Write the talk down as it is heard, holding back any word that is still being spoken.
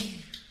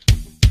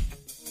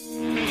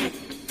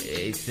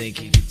You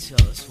think you can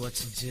tell us what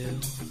to do?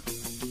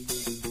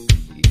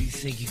 You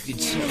think you can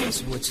tell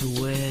us what to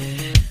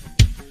wear?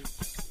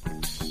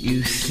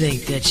 You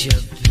think that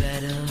you're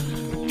better?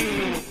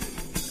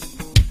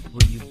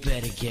 Well, you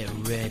better get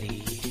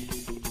ready.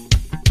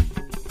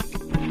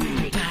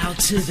 Bow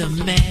to the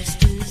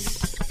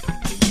masters.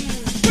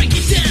 Break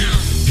it down.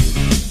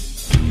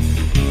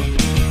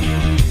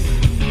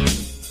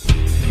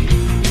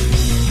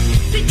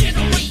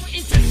 Degenerate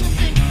into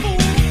something fool.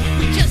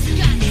 We just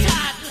got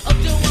tired of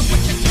doing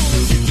what you told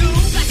us to do.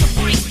 That's a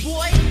break,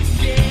 boy.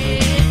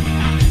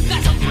 Yeah,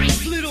 that's a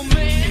break, little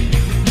man.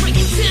 Break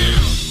it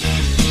down.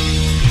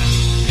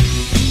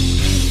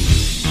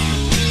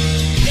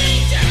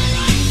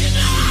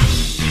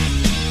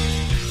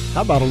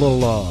 How about a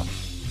little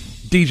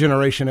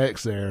D-Generation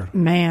X there?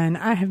 Man,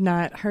 I have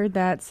not heard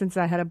that since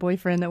I had a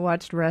boyfriend that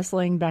watched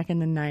wrestling back in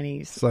the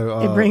 90s. So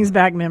it brings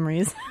back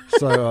memories.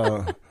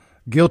 So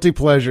guilty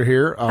pleasure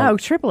here.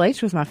 Triple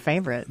H was my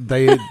favorite.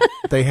 They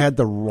had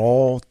the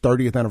Raw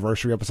 30th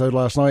anniversary episode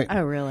last night.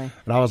 Oh, really?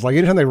 And I was like,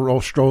 anytime they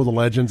stroll the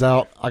legends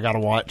out, I got to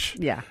watch.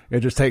 Yeah.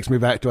 It just takes me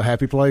back to a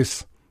happy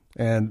place.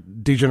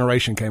 And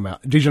D-Generation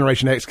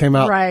X came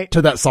out right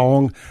to that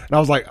song. And I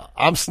was like,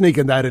 I'm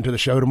sneaking that into the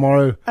show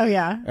tomorrow. Oh,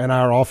 yeah. And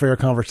our off-air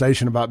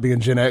conversation about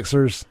being Gen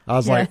Xers. I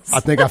was like, I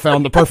think I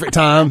found the perfect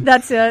time.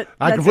 That's it.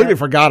 I completely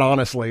forgot,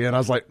 honestly. And I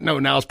was like, no,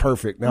 now it's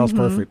perfect. Now it's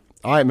perfect.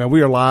 All right, man.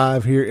 We are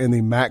live here in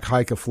the Mac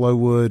Hike of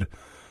Flowood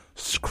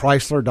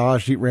Chrysler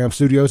Dodge Jeep Ram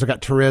Studios. I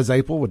got Therese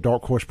Apel with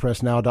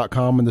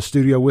darkhorsepressnow.com in the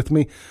studio with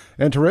me.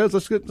 And Therese,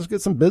 let's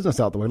get some business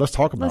out the way. Let's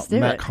talk about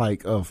Mac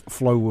Hike of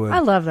Flowood. I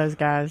love those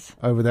guys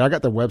over there. I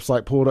got their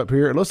website pulled up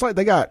here. It looks like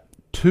they got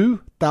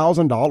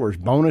 $2,000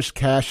 bonus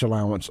cash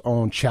allowance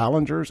on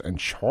Challengers and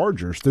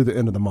Chargers through the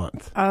end of the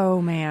month.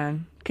 Oh,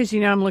 man. Because,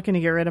 I'm looking to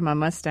get rid of my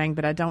Mustang,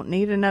 but I don't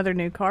need another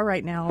new car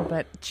right now.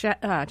 But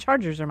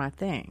Chargers are my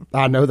thing.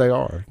 I know they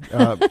are.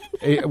 And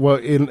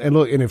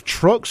if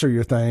trucks are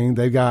your thing,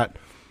 they've got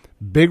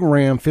big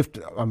Ram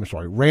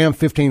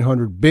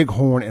 1500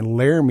 Bighorn and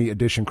Laramie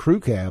edition crew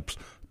cabs,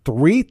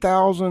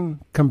 $3,000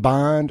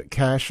 combined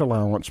cash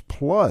allowance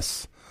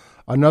plus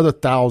another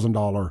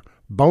 $1,000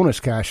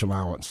 bonus cash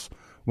allowance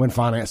when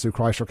financed through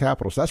Chrysler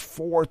Capital. So that's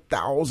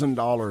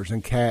 $4,000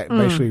 in cash,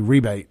 basically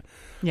rebate.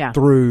 Yeah.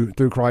 Through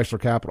Chrysler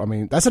Capital. I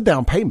mean, that's a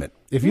down payment.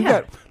 If you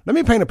got, let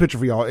me paint a picture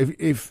for y'all.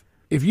 If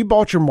you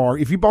bought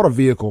if you bought a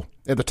vehicle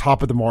at the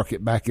top of the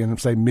market back in,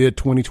 say, mid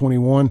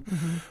 2021,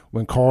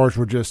 when cars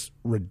were just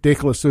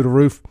ridiculous through the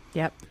roof,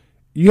 yep,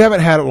 you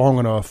haven't had it long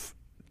enough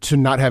to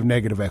not have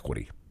negative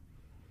equity.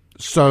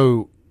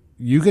 So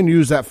you can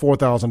use that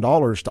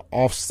 $4,000 to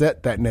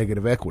offset that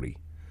negative equity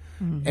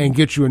and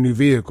get you a new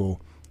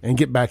vehicle and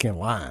get back in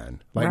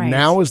line.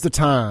 Now is the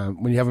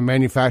time when you have a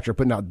manufacturer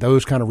putting out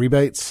those kind of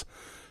rebates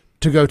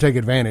to go take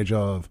advantage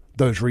of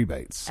those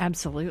rebates.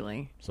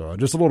 Absolutely. So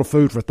just a little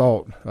food for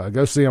thought.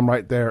 Go see them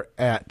right there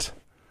at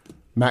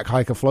Mac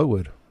Hike of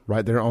Flowood,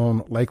 right there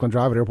on Lakeland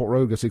Drive at Airport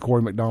Road. Go see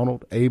Corey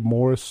McDonald, Abe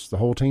Morris, the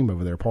whole team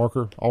over there,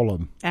 Parker, all of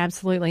them.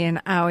 Absolutely.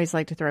 And I always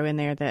like to throw in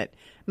there that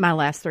my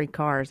last 3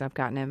 cars I've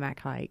gotten at Mac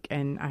Hike,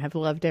 and I have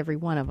loved every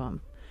one of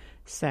them.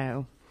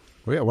 So...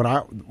 Well, yeah, when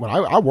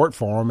I worked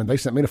for them, and they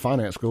sent me to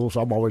finance school, so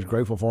I'm always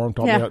grateful for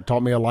them.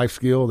 Taught me a life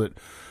skill that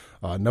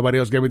nobody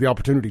else gave me the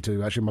opportunity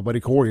to. Actually, my buddy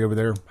Corey over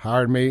there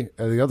hired me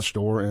at the other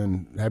store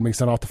and had me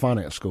sent off to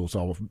finance school, so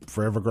I was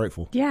forever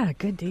grateful. Yeah,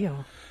 good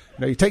deal.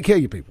 You take care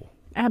of your people.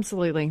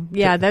 Absolutely.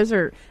 Yeah, those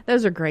are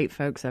great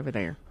folks over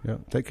there. Yeah,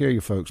 take care of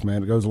your folks,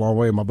 man. It goes a long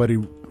way. My buddy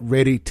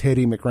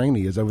Teddy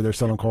McRaney is over there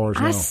selling cars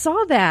now. I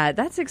saw that.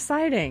 That's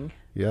exciting.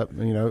 Yep,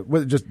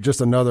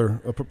 just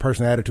another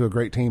person added to a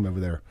great team over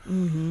there.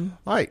 Mm-hmm.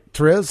 All right,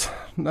 Therese,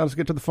 now let's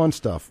get to the fun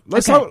stuff.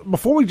 Let's talk,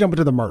 before we jump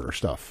into the murder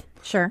stuff.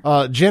 Sure.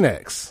 Gen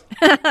X.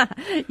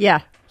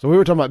 Yeah. So we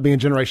were talking about being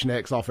Generation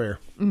X off air.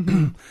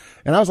 Mm-hmm.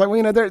 And I was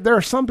like, there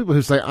are some people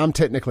who say I'm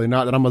technically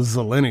not, that I'm a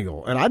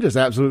Zillennial. And I just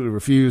absolutely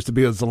refuse to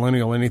be a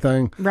Zillennial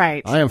anything.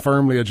 Right. I am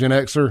firmly a Gen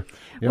Xer.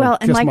 Well,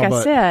 and like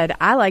I said,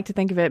 I like to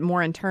think of it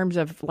more in terms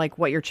of like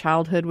what your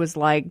childhood was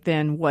like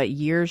than what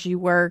years you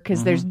were,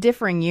 because there's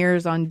differing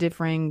years on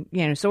differing,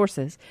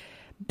 sources.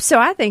 So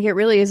I think it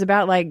really is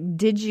about like,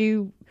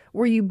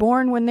 were you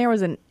born when there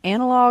was an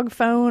analog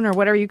phone or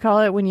whatever you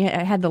call it, when you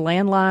had the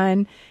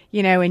landline,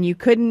 and you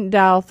couldn't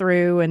dial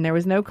through and there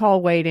was no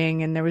call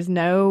waiting and there was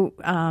no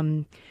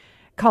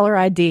caller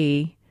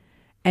ID,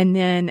 and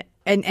then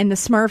and the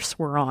Smurfs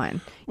were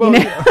on. Well,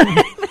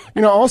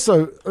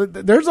 also,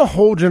 there's a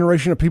whole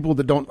generation of people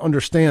that don't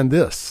understand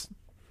this.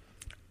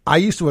 I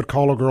used to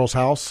call a girl's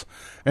house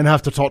and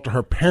have to talk to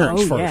her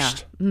parents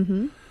first.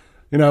 Yeah.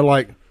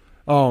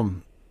 Mm-hmm.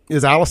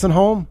 Is Allison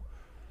home?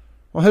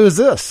 Well, who is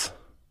this?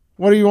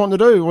 What do you want to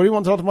do? What do you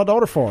want to talk to my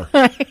daughter for?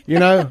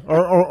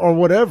 Or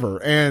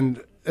whatever.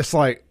 And it's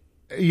like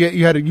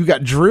you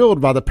got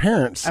drilled by the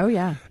parents. Oh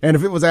yeah. And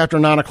if it was after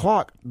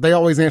 9:00, they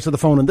always answer the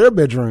phone in their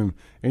bedroom,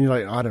 and you're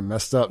like, I done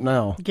messed up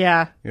now.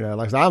 Yeah.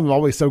 I'm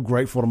always so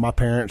grateful to my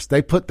parents.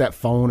 They put that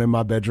phone in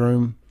my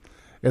bedroom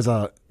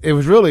it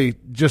was really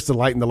just to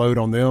lighten the load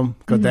on them,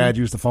 because Dad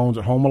used the phones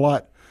at home a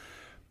lot.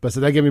 But so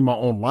they gave me my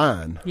own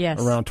line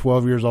Yes. around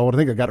 12 years old. I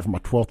think I got it for my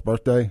 12th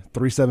birthday,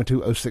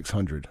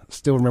 372-0600.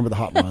 Still remember the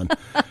hotline.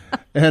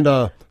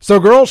 And so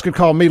girls could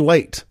call me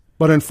late,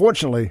 but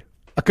unfortunately,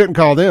 I couldn't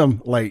call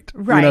them late.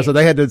 Right. So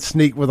they had to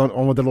sneak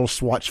on with the little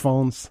Swatch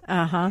phones.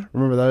 Uh-huh.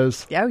 Remember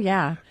those? Oh,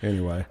 yeah.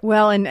 Anyway.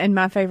 Well, and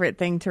my favorite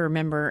thing to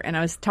remember, and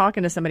I was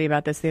talking to somebody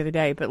about this the other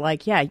day, but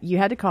like, yeah, you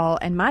had to call,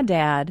 and my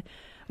dad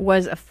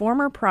was a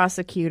former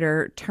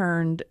prosecutor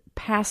turned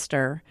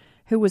pastor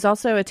who was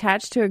also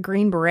attached to a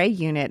Green Beret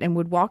unit and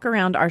would walk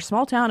around our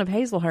small town of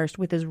Hazelhurst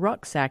with his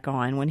rucksack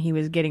on when he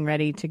was getting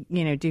ready to,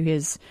 do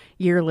his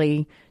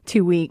yearly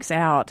 2 weeks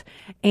out.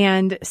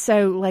 And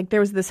so, like, there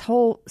was this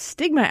whole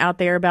stigma out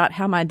there about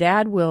how my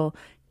dad will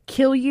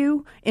kill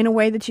you in a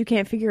way that you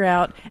can't figure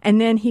out, and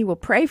then he will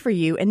pray for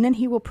you, and then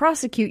he will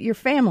prosecute your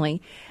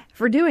family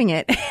for doing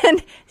it.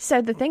 And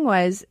so the thing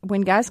was,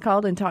 when guys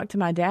called and talked to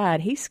my dad,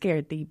 he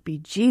scared the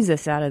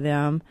bejesus out of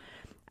them.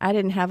 I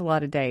didn't have a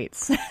lot of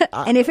dates.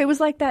 And if it was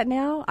like that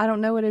now, I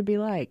don't know what it'd be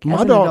like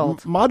as an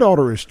adult. My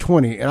daughter is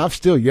 20, and I've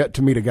still yet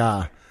to meet a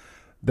guy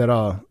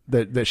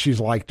that she's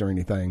liked or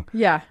anything.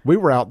 Yeah. We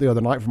were out the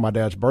other night for my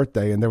dad's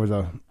birthday, and there was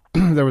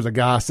a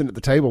guy sitting at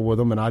the table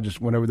with him, and I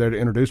just went over there to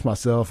introduce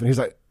myself, and he's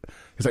like,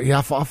 yeah,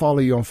 I follow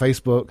you on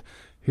Facebook.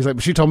 He's like,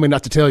 but she told me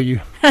not to tell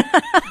you.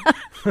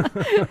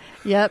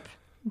 Yep.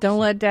 Don't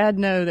let Dad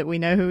know that we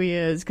know who he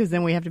is, because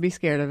then we have to be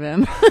scared of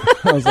him.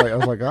 I was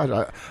like,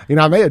 gosh,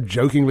 I may have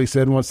jokingly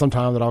said once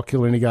sometime that I'll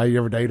kill any guy you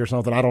ever date or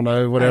something. I don't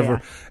know, whatever. Oh,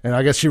 yeah. And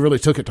I guess she really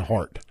took it to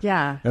heart.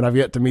 Yeah. And I've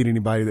yet to meet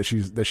anybody that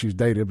she's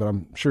dated, but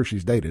I'm sure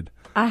she's dated.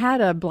 I had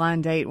a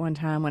blind date one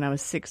time when I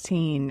was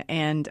 16,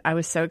 and I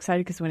was so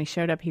excited because when he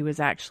showed up, he was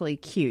actually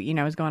cute.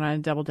 I was going on a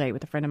double date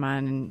with a friend of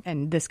mine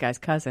and this guy's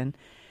cousin.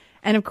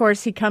 And, of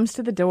course, he comes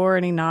to the door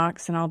and he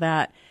knocks and all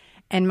that.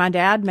 And my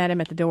dad met him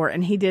at the door,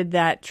 and he did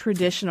that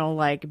traditional,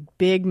 like,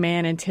 big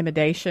man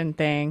intimidation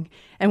thing.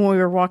 And when we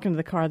were walking to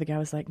the car, the guy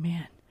was like,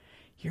 man,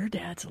 your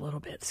dad's a little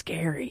bit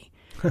scary.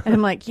 And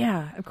I'm like,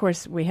 yeah, of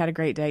course, we had a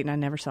great date, and I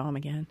never saw him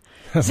again.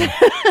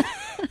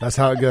 That's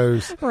how it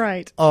goes.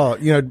 Right.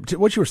 What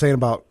you were saying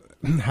about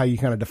how you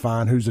kind of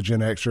define who's a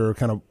Gen Xer,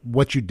 kind of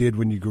what you did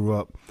when you grew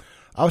up.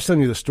 I was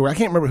telling you the story. I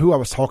can't remember who I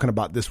was talking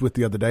about this with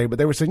the other day, but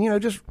they were saying,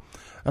 just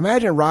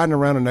imagine riding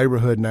around a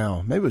neighborhood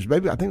now. I think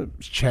it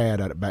was Chad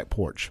out at Back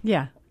Porch.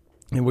 Yeah.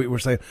 And we were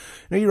saying,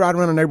 you ride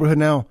around a neighborhood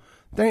now,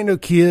 there ain't no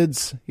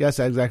kids. Yes,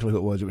 that's exactly who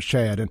it was. It was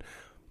Chad. And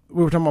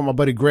we were talking about my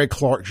buddy Greg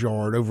Clark's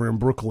yard over in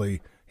Brooklyn.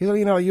 He's like,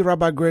 you ride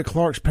by Greg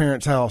Clark's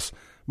parents' house,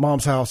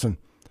 mom's house, and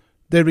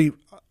there'd be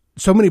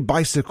so many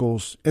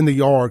bicycles in the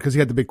yard because he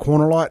had the big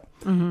corner lot.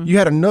 Mm-hmm. You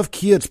had enough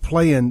kids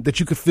playing that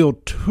you could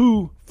field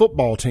 2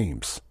 football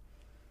teams.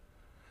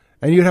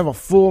 And you'd have a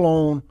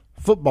full-on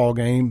football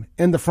game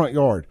in the front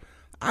yard.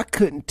 I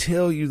couldn't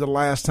tell you the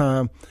last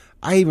time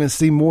I even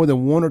see more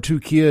than 1 or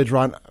 2 kids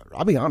riding.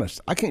 I'll be honest,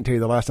 I can't tell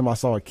you the last time I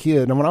saw a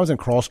kid. And when I was in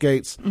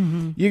Crossgates,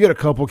 you get a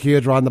couple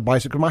kids riding the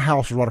bicycle. My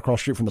house was right across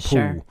the street from the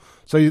pool.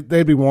 So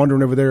they'd be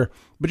wandering over there.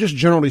 But just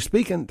generally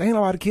speaking, there ain't a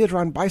lot of kids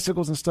riding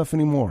bicycles and stuff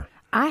anymore.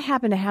 I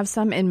happen to have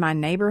some in my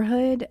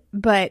neighborhood,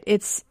 but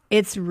it's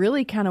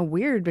really kind of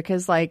weird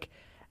because, like,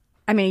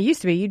 I mean, it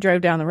used to be you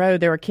drove down the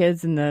road, there were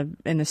kids in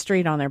the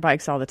street on their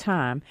bikes all the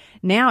time.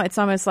 Now it's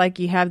almost like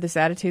you have this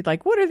attitude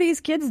like, what are these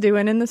kids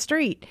doing in the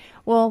street?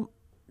 Well,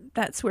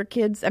 that's where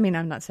kids, I mean,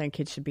 I'm not saying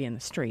kids should be in the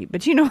street,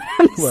 but you know what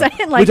I'm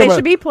saying? Like, they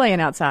should be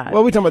playing outside.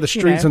 Well, we're talking about the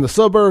streets in the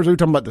suburbs, or we're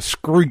talking about the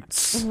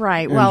streets in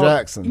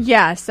Jackson.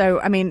 Yeah, so,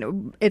 I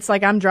mean, it's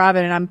like I'm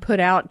driving and I'm put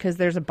out because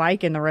there's a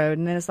bike in the road,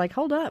 and then it's like,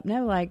 hold up.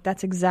 No, like,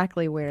 that's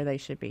exactly where they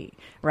should be,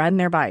 riding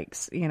their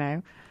bikes,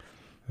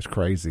 That's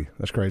crazy.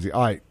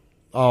 All right.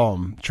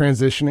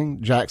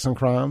 Transitioning, Jackson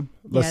crime.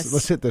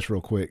 Let's hit this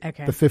real quick.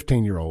 Okay. The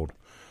 15-year-old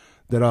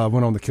that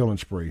went on the killing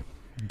spree.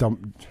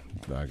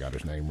 I got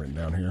his name written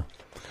down here.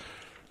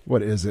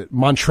 What is it?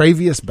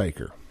 Montravius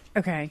Baker.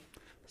 Okay.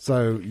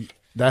 So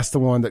that's the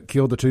one that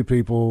killed the 2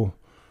 people,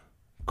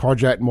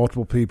 carjacked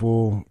multiple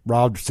people,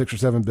 robbed 6 or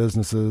 7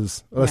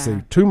 businesses. Let's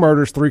see, 2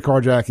 murders, 3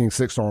 carjackings,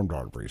 6 armed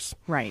robberies.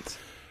 Right.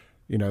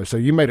 So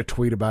you made a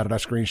tweet about it. I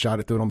screenshot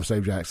it, threw it on the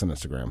Save Jackson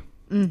Instagram.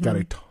 Mm-hmm. Got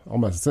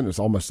almost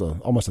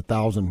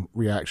 1,000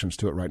 reactions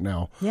to it right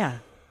now. Yeah.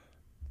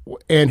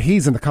 And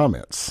he's in the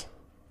comments.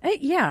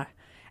 Yeah.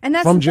 And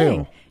that's from the jail.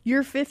 Thing.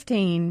 You're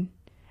 15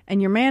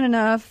 and you're man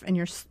enough and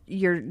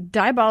you're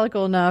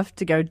diabolical enough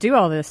to go do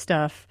all this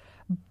stuff,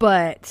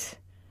 but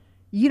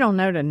you don't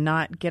know to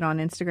not get on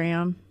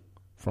Instagram.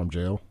 From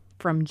jail.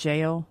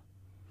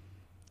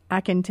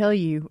 I can tell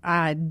you,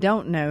 I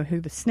don't know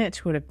who the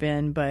snitch would have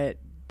been, but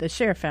the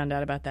sheriff found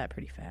out about that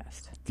pretty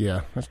fast.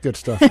 Yeah, that's good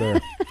stuff there.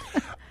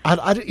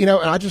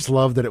 I just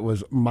love that it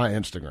was my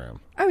Instagram.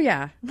 Oh,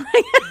 yeah.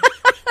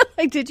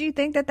 Like, did you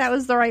think that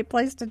was the right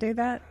place to do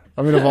that?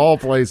 I mean, of all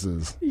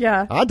places.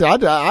 Yeah.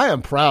 I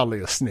am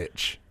proudly a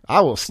snitch. I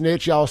will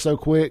snitch y'all so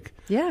quick.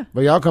 Yeah.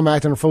 But y'all come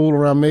acting a fool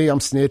around me, I'm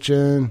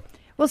snitching.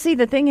 Well, see,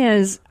 the thing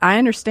is, I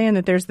understand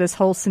that there's this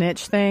whole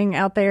snitch thing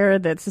out there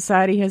that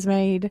society has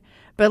made,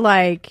 but,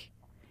 like,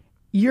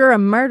 You're a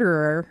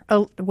murderer.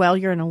 Well,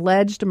 you're an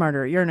alleged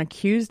murderer. You're an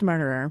accused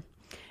murderer,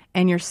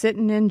 and you're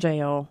sitting in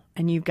jail,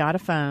 and you've got a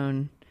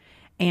phone.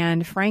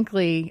 And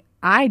frankly,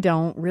 I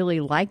don't really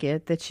like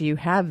it that you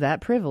have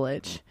that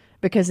privilege,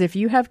 because if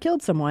you have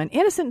killed someone,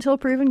 innocent until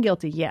proven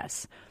guilty,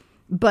 yes.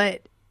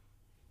 But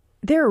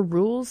there are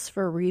rules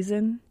for a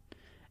reason.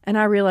 And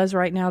I realize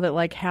right now that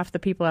like half the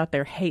people out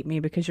there hate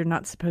me because you're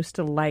not supposed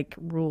to like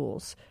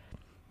rules.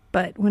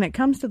 But when it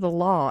comes to the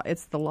law,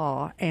 it's the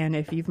law. And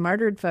if you've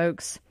murdered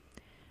folks,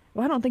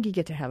 well, I don't think you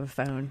get to have a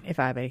phone, if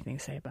I have anything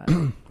to say about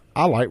it.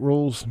 I like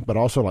rules, but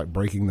also like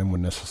breaking them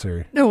when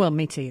necessary. Oh, well,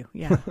 me too.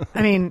 Yeah.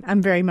 I mean,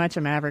 I'm very much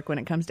a maverick when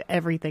it comes to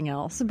everything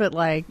else. But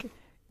like,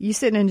 you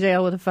sitting in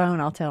jail with a phone,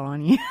 I'll tell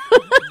on you.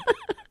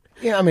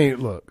 Yeah, I mean,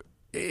 look,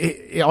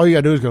 all you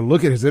got to do is go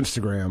look at his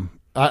Instagram.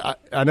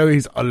 I know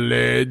he's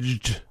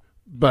alleged,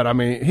 but I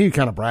mean, he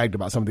kind of bragged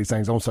about some of these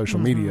things on social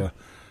media.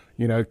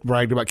 You know,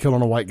 bragged about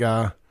killing a white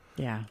guy.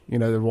 Yeah. You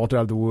know, they walked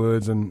out of the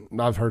woods, and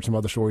I've heard some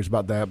other stories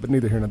about that, but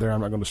neither here nor there.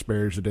 I'm not going to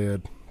disparage the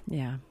dead.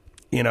 Yeah.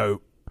 You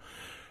know,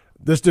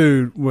 this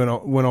dude went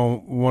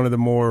on one of the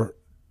more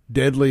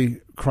deadly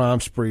crime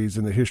sprees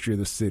in the history of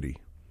the city.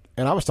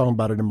 And I was talking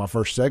about it in my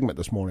first segment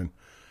this morning.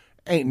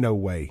 Ain't no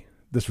way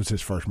this was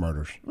his first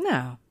murders.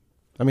 No.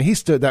 I mean, he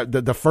stood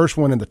the first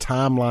one in the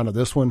timeline of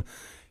this one.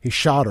 He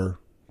shot her,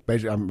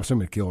 basically, I'm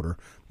assuming he killed her,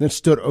 then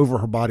stood over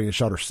her body and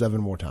shot her 7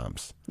 more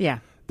times. Yeah.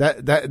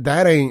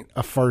 That ain't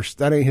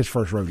his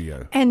first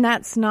rodeo. And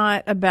that's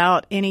not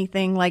about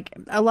anything like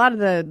a lot of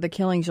the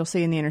killings you'll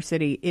see in the inner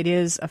city. It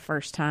is a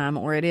first time,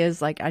 or it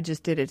is like, I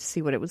just did it to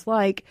see what it was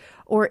like,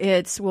 or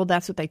it's, well,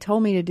 that's what they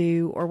told me to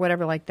do, or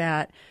whatever like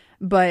that.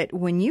 But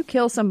when you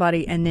kill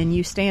somebody and then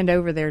you stand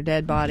over their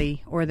dead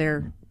body or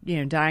their,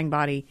 dying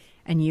body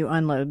and you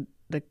unload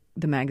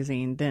the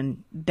magazine,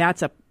 then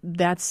that's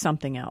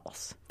something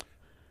else.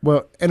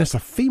 Well, and it's a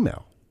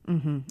female.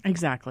 Mm-hmm.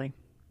 Exactly.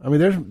 I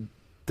mean,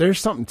 there's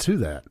something to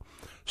that.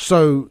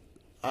 So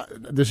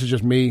this is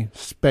just me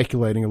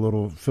speculating a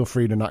little. Feel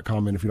free to not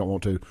comment if you don't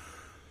want to.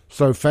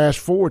 So fast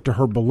forward to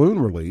her balloon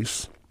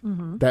release.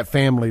 Mm-hmm. That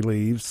family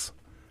leaves.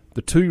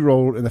 The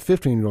 2-year-old and the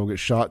 15-year-old get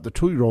shot. The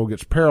 2-year-old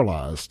gets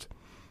paralyzed.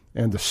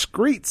 And the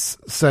streets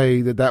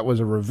say that was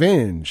a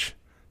revenge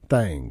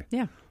thing.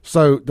 Yeah.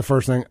 So the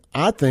first thing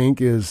I think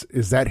is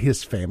that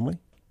his family?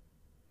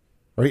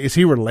 Or is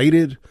he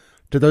related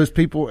to those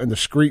people and the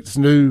streets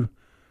knew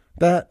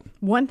that?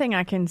 One thing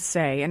I can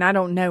say, and I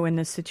don't know in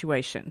this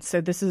situation, so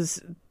this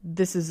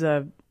is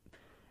a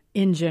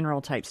in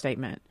general type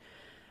statement,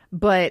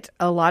 but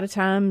a lot of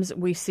times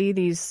we see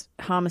these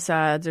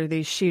homicides or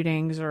these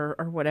shootings or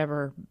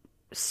whatever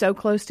so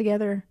close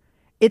together,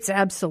 it's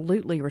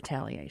absolutely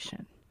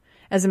retaliation.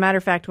 As a matter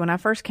of fact, when I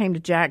first came to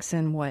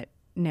Jackson,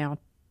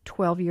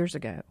 12 years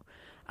ago,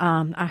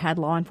 I had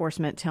law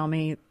enforcement tell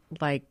me,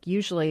 like,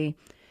 usually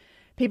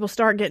people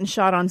start getting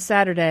shot on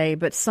Saturday,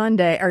 but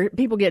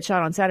people get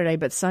shot on Saturday,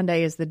 but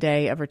Sunday is the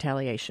day of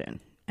retaliation.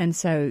 And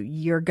so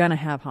you're going to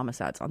have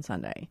homicides on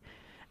Sunday.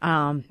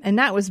 And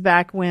that was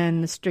back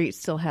when the streets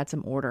still had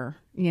some order,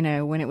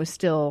 when it was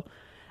still,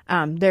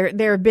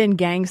 there have been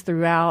gangs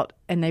throughout,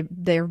 and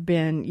there have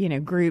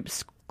been,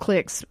 groups,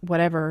 cliques,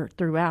 whatever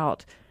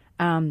throughout.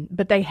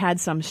 But they had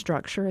some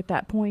structure at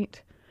that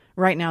point.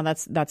 Right now,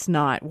 that's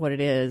not what it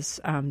is.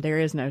 There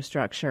is no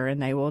structure,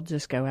 and they will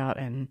just go out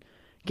and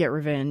get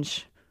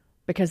revenge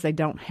because they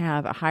don't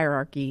have a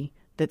hierarchy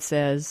that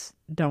says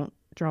don't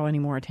draw any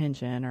more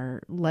attention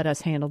or let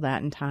us handle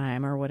that in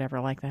time or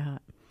whatever like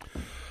that.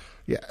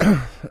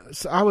 Yeah.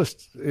 So I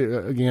was,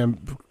 again,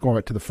 going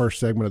back to the first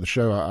segment of the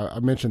show, I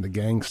mentioned the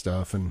gang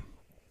stuff, and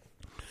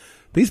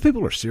these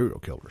people are serial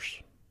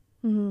killers.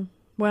 Mm-hmm.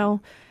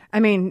 Well, I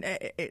mean,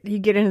 you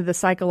get into the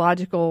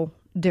psychological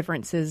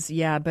differences,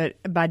 yeah, but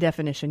by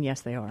definition,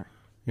 yes, they are.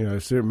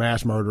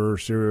 Mass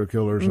murderers, serial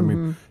killers. Mm-hmm. I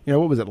mean,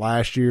 what was it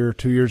last year,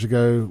 2 years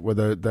ago, where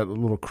that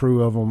little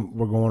crew of them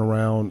were going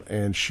around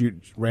and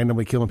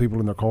randomly killing people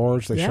in their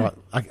cars? They shot.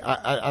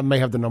 I may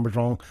have the numbers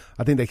wrong.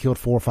 I think they killed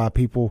 4 or 5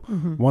 people.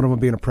 Mm-hmm. One of them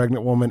being a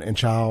pregnant woman and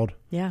child.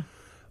 Yeah.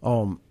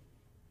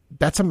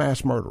 That's a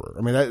mass murderer.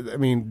 I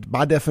mean,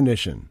 by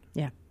definition.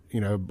 Yeah.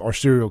 Or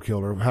serial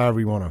killer, however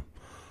you want to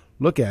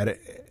look at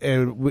it.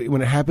 And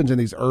when it happens in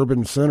these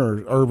urban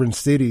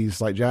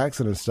cities like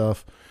Jackson and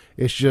stuff,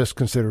 it's just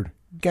considered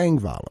gang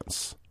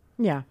violence.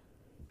 Yeah.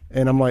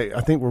 And I'm like, I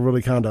think we're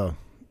really kind of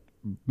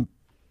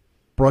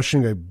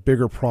brushing a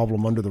bigger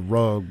problem under the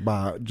rug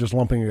by just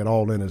lumping it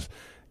all in as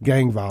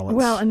gang violence.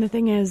 Well, and the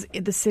thing is,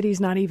 the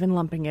city's not even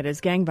lumping it as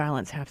gang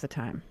violence half the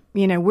time.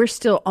 We're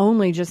still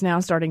only just now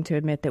starting to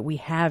admit that we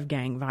have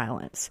gang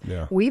violence.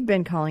 Yeah. We've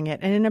been calling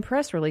it, and in a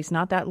press release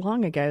not that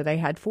long ago, they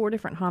had 4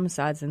 different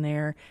homicides in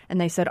there, and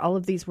they said all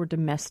of these were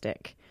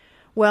domestic.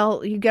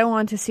 Well, you go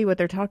on to see what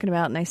they're talking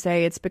about, and they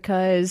say it's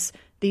because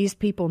these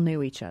people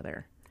knew each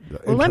other.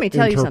 Well, let me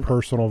tell you something.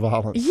 Interpersonal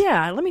violence.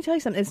 Yeah, let me tell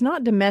you something. It's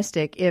not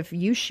domestic if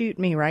you shoot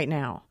me right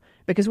now,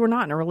 because we're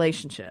not in a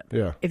relationship.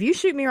 Yeah. If you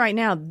shoot me right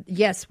now,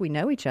 yes, we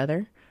know each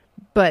other.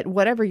 But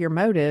whatever your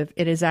motive,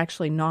 it is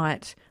actually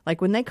not,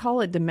 like when they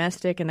call it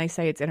domestic and they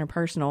say it's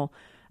interpersonal,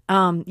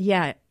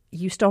 Yeah,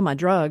 you stole my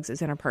drugs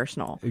is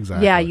interpersonal.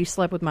 Exactly. Yeah, you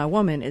slept with my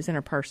woman is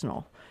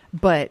interpersonal,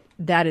 but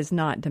that is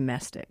not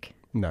domestic.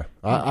 No,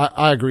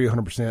 I agree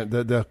 100%.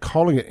 The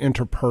calling it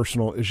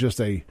interpersonal is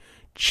just a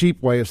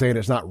cheap way of saying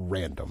it's not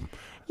random.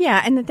 Yeah,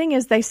 and the thing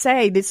is, they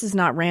say this is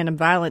not random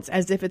violence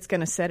as if it's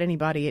going to set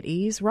anybody at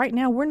ease. Right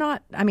now, we're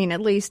not. I mean, at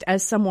least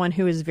as someone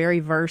who is very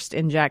versed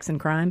in Jackson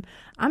crime,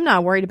 I'm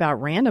not worried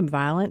about random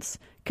violence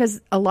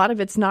because a lot of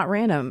it's not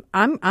random.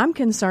 I'm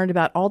concerned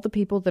about all the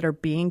people that are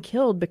being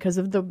killed because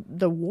of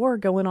the war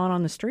going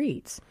on the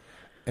streets.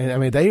 And I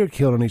mean, they are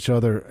killing each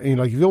other. You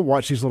know, like if you'll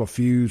watch these little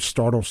feuds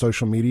start on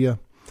social media,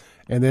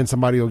 and then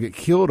somebody will get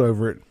killed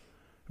over it.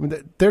 I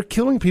mean, they're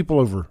killing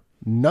people over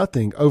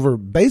nothing. Over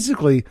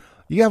basically.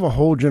 You have a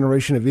whole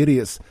generation of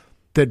idiots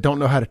that don't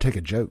know how to take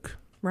a joke.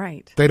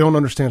 Right. They don't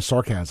understand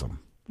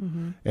sarcasm.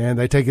 And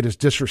they take it as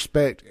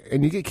disrespect,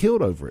 and you get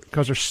killed over it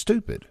because they're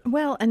stupid.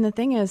 Well, and the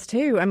thing is,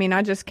 too, I mean,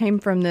 I just came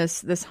from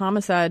this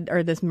homicide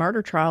or this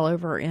murder trial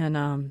over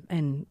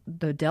in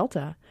the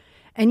Delta.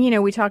 And, you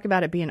know, we talk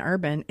about it being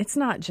urban. It's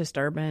not just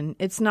urban.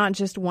 It's not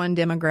just one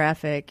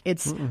demographic.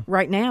 It's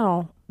right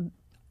now,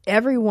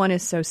 everyone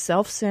is so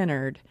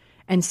self-centered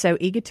and so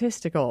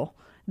egotistical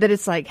that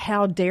it's like,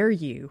 how dare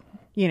you?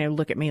 You know,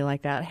 look at me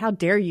like that. How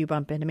dare you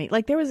bump into me?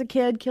 Like there was a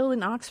kid killed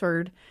in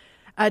Oxford,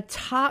 a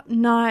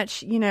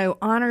top-notch, you know,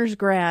 honors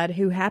grad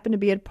who happened to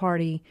be at a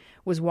party,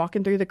 was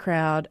walking through the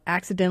crowd,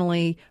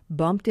 accidentally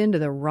bumped into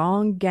the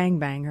wrong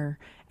gangbanger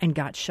and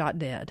got shot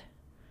dead.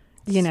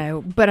 You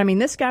know, but I mean,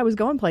 this guy was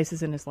going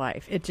places in his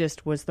life. It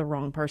just was the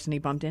wrong person he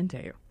bumped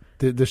into.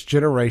 This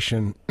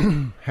generation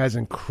has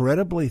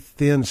incredibly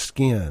thin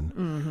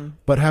skin,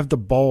 but have the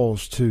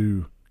balls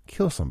to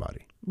kill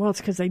somebody. Well,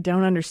 it's because they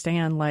don't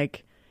understand,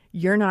 like,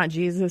 you're not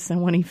Jesus,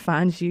 and when he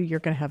finds you, you're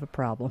going to have a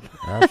problem.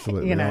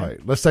 Absolutely You know? right.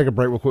 Let's take a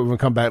break real quick. When we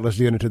come back, let's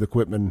get into the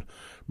Quitman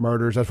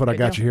murders. That's what I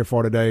got you here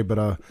for today,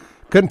 but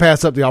couldn't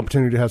pass up the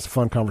opportunity to have some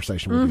fun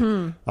conversation with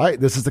you. All right,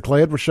 this is the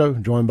Clay Edwards Show,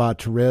 joined by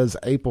Therese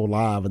Apel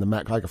live in the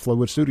Mac Haik of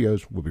Flowwood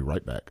Studios. We'll be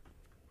right back.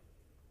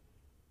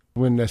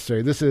 When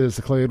necessary, this is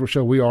the Clay Edwards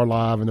Show. We are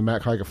live in the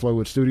Mac Haik of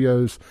Flowwood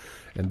Studios,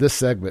 and this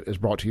segment is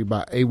brought to you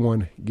by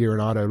A1 Gear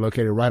and Auto,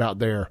 located right out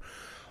there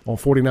on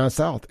 49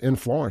 South in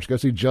Florence. Go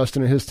see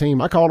Justin and his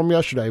team. I called him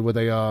yesterday with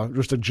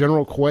just a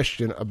general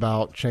question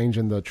about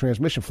changing the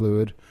transmission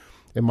fluid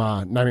in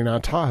my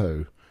 99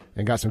 Tahoe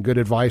and got some good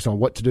advice on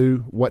what to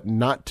do, what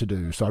not to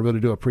do. So I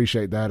really do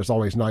appreciate that. It's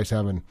always nice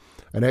having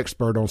an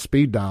expert on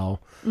speed dial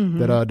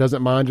that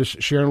doesn't mind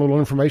just sharing a little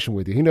information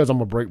with you. He knows I'm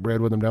going to break bread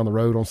with him down the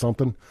road on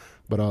something,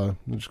 but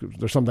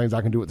there's some things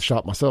I can do at the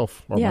shop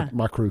myself or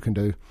my crew can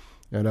do.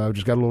 And I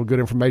just got a little good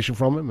information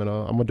from him, and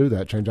I'm going to do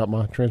that, change out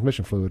my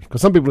transmission fluid.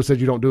 Because some people have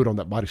said you don't do it on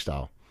that body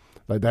style.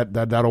 Like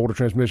that older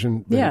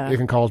transmission, it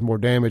can cause more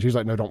damage. He's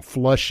like, no, don't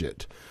flush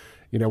it.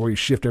 You know, where you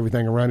shift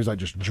everything around. He's like,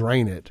 just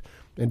drain it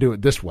and do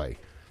it this way.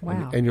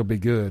 Wow. And you'll be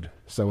good.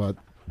 So,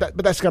 but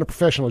that's the kind of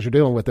professionals you're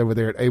dealing with over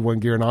there at A1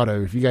 Gear and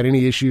Auto. If you got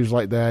any issues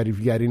like that, if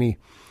you got any,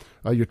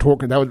 your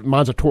torque,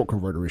 mine's a torque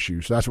converter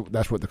issue. So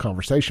that's what the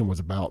conversation was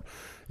about.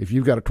 If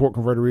you've got a torque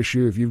converter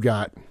issue, if you've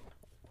got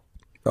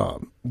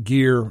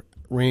gear,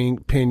 ring,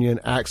 pinion,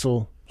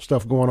 axle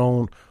stuff going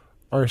on,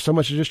 or so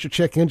much as just your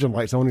check engine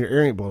lights on, your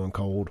air ain't blowing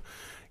cold,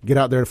 get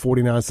out there to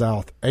 49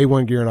 South,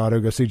 A1 Gear and Auto,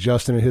 go see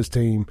Justin and his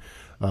team.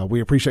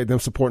 We appreciate them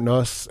supporting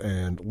us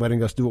and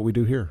letting us do what we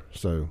do here.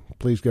 So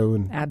please go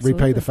and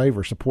repay the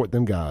favor, support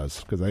them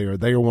guys, because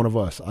they are one of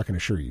us, I can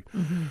assure you.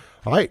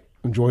 All right,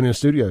 I'm joining in the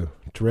studio,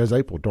 Therese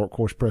Apel,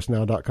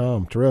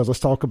 darkhorsepressnow.com. Therese, let's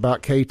talk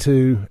about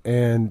K2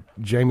 and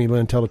Jamie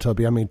Lynn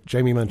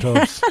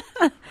Tubbs.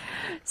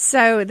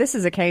 So this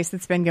is a case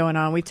that's been going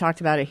on. We've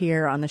talked about it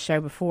here on the show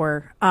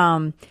before.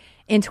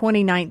 In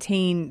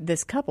 2019,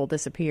 this couple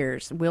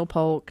disappears. Will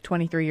Polk,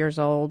 23 years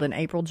old, and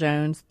April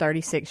Jones,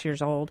 36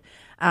 years old.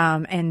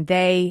 And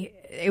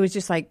it was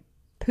just like,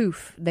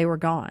 poof, they were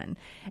gone.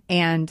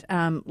 And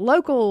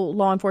local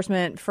law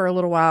enforcement for a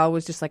little while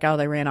was just like, oh,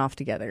 they ran off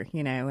together,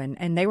 you know,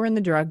 and they were in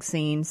the drug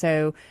scene.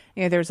 So,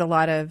 you know, there's a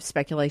lot of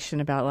speculation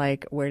about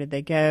like, where did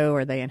they go?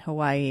 Are they in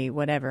Hawaii?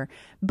 Whatever.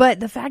 But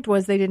the fact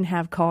was they didn't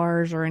have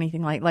cars or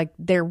anything like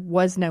there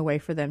was no way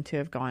for them to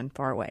have gone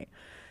far away.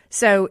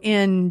 So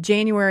in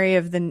January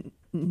of the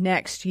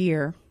next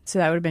year, so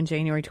that would have been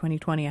January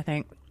 2020, I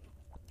think,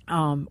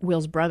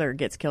 Will's brother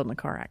gets killed in a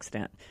car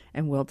accident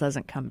and Will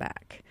doesn't come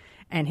back.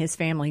 And his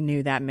family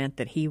knew that meant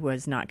that he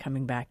was not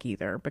coming back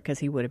either because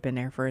he would have been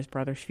there for his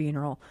brother's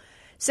funeral.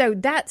 So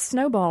that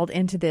snowballed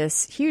into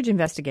this huge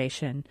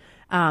investigation.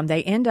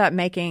 They end up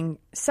making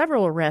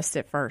several arrests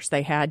at first.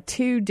 They had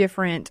 2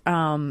 different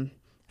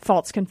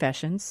false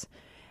confessions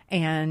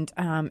and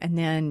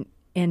then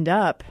end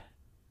up,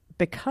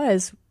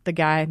 because the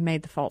guy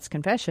made the false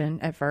confession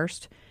at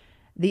first,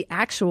 the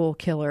actual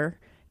killer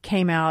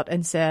came out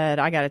and said,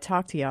 I got to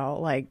talk to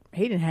y'all. Like,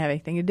 he didn't have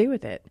anything to do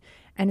with it.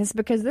 And it's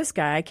because this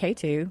guy,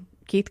 K2,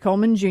 Keith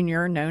Coleman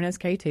Jr., known as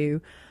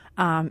K2,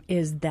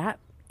 is that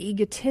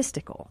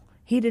egotistical.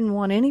 He didn't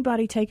want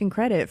anybody taking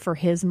credit for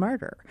his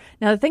murder.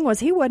 Now, the thing was,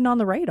 he wasn't on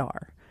the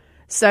radar.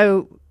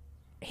 So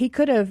he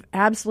could have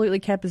absolutely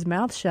kept his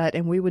mouth shut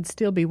and we would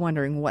still be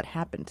wondering what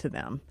happened to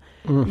them,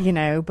 you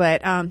know.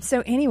 But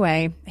so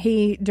anyway,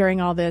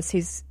 during all this,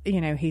 he's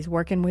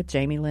working with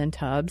Jamie Lynn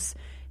Tubbs,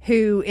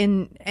 who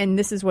and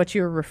this is what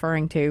you were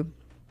referring to,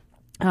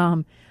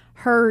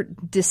 her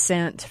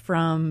descent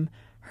from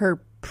her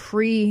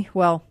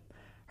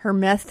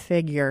meth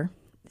figure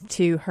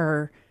to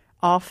her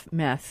off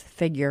meth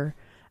figure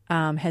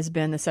has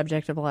been the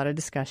subject of a lot of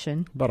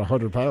discussion. About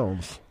 100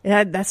 pounds.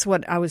 That's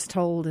what I was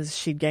told, is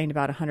she'd gained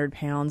about 100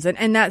 pounds.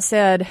 And that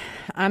said,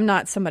 I'm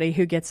not somebody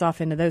who gets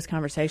off into those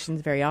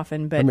conversations very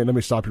often. But let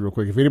me stop you real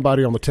quick. If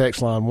anybody on the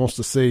text line wants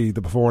to see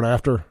the before and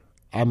after,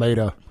 I made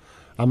a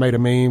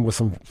meme with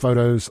some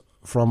photos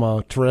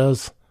from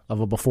Therese of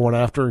a before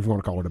and after, if you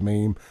want to call it a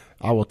meme.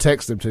 I will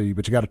text them to you,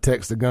 but you got to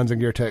text the Guns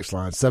and Gear text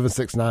line,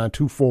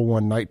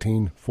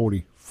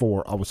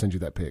 769-241-1944. I will send you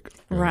that pic.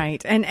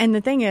 Right. And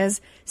the thing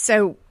is,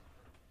 so,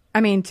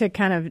 I mean, to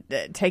kind of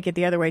take it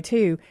the other way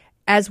too,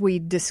 as we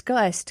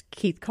discussed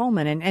Keith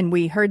Coleman, and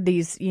we heard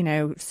these,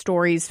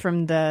 stories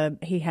from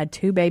he had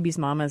 2 babies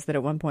mamas that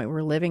at one point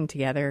were living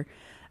together,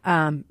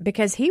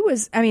 because he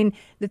was, the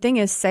thing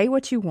is, say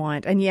what you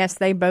want. And yes,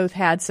 they both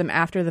had some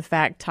after the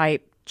fact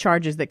type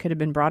charges that could have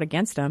been brought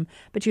against them,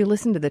 but you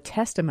listen to the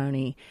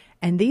testimony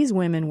and these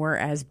women were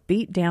as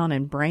beat down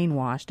and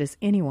brainwashed as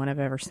anyone I've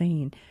ever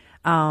seen.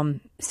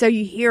 So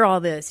you hear all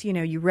this,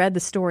 you read the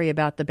story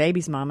about the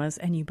babies mamas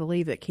and you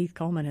believe that Keith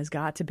Coleman has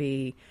got to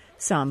be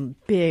some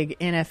big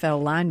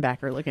NFL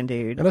linebacker looking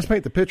dude. And let's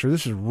paint the picture.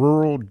 This is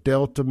rural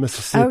Delta,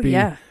 Mississippi. Oh,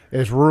 yeah.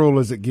 As rural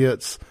as it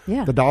gets.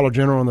 Yeah. The Dollar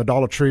General and the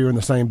Dollar Tree are in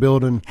the same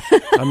building.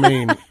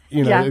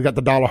 Yeah. They've got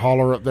the Dollar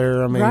Holler up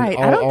there. Right.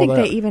 I don't think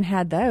they even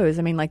had those.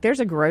 There's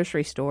a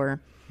grocery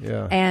store.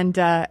 Yeah.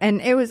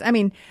 And it was, I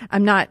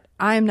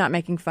am not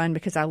making fun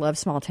because I love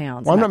small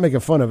towns. Well, I'm not making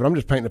fun of it. I'm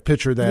just painting a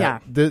picture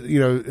that,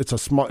 it's a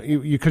small,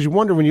 because you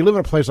wonder when you live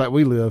in a place like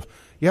we live,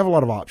 you have a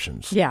lot of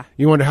options. Yeah.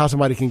 You wonder how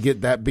somebody can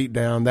get that beat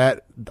down,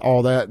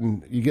 all that,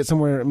 and you get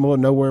somewhere in the middle of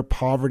nowhere,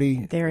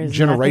 poverty, there is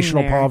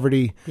generational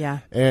poverty. Yeah.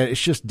 And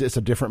it's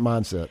a different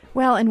mindset.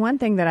 Well, and one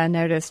thing that I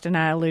noticed, and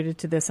I alluded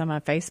to this on my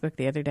Facebook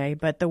the other day,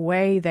 but the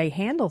way they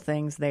handle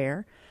things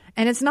there,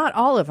 and it's not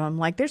all of them.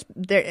 Like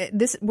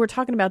we're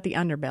talking about the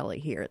underbelly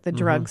here, the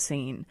drug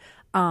scene.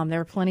 There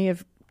are plenty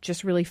of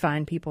just really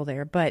fine people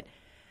there, but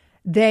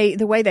the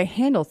way they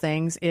handle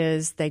things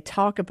is they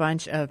talk a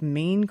bunch of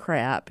mean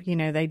crap.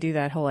 They do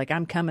that whole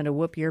I'm coming to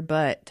whoop your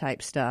butt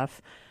type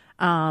stuff.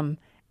 And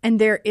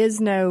there is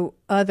no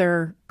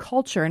other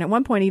culture. And at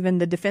one point, even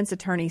the defense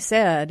attorney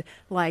said,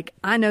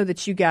 I know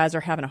that you guys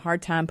are having a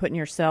hard time putting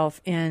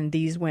yourself in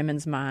these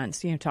women's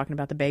minds, talking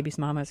about the babies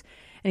mamas.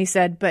 And he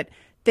said, but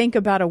think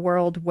about a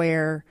world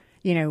where,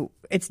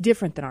 it's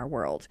different than our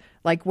world,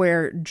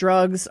 where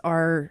drugs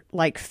are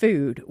like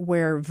food,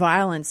 where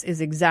violence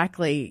is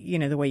exactly,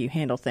 the way you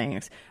handle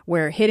things,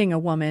 where hitting a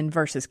woman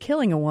versus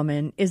killing a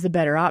woman is the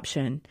better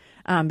option.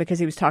 Because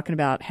he was talking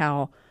about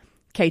how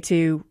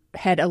K2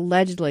 had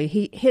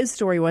allegedly, his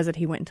story was that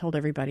he went and told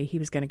everybody he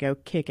was going to go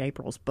kick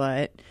April's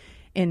butt.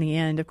 In the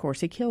end, of course,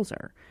 he kills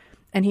her.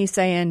 And he's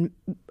saying,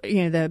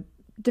 the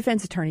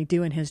defense attorney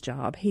doing his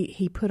job,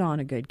 he put on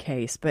a good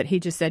case, but he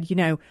just said,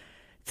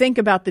 think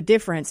about the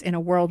difference in a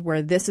world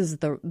where this is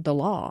the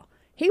law.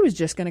 He was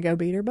just going to go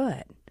beat her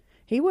butt.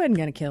 He wasn't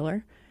going to kill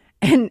her.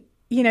 And,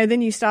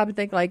 then you stop and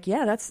think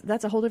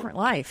that's a whole different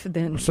life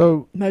than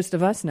most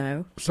of us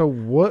know. So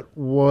what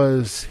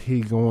was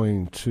he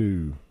going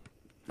to,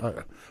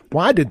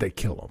 why did they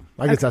kill him?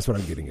 I guess that's what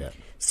I'm getting at.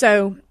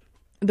 So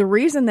the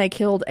reason they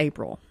killed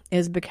April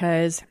is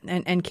because,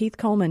 and Keith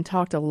Coleman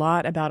talked a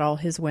lot about all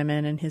his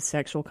women and his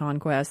sexual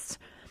conquests.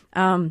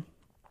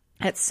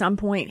 At some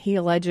point, he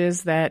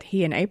alleges that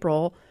he and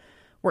April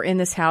were in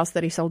this house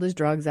that he sold his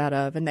drugs out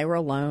of, and they were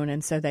alone,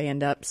 and so they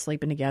end up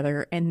sleeping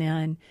together. And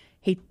then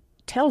he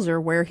tells her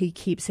where he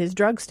keeps his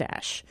drug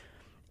stash,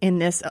 in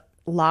this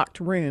locked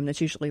room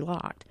that's usually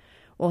locked.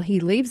 Well, he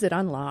leaves it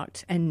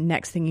unlocked, and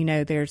next thing you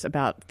know, there's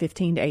about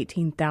 $15,000 to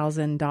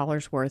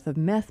 $18,000 worth of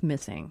meth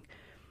missing.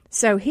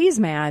 So he's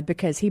mad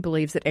because he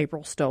believes that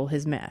April stole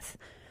his meth.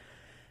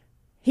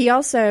 He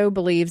also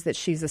believes that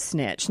she's a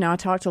snitch. Now, I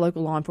talked to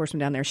local law enforcement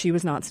down there. She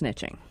was not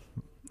snitching.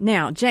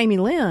 Now, Jamie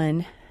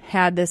Lynn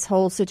had this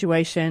whole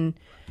situation,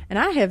 and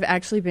I have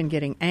actually been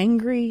getting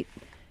angry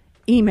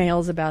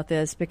emails about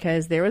this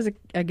because there was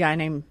a guy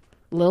named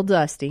Lil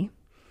Dusty,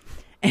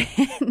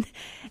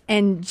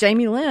 and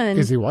Jamie Lynn...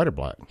 Is he white or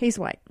black? He's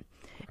white.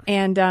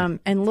 And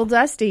Lil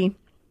Dusty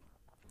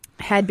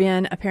had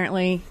been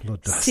apparently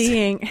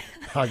seeing...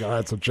 I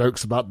had some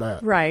jokes about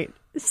that. Right.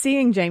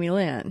 Seeing Jamie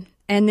Lynn,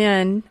 and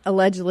then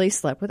allegedly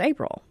slept with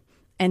April.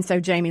 And so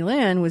Jamie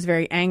Lynn was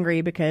very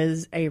angry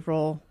because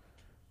April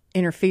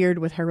interfered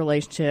with her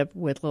relationship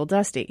with Lil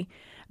Dusty.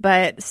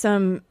 But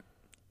some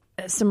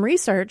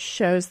research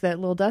shows that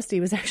Lil Dusty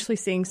was actually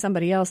seeing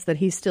somebody else that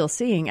he's still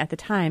seeing at the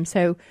time.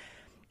 So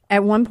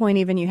at one point,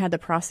 even you had the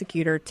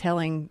prosecutor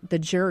telling the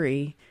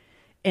jury,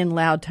 in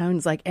loud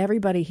tones, like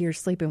everybody here's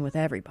sleeping with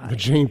everybody. The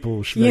gene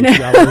pool, You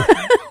know?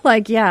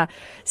 Like, yeah.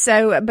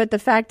 So, but the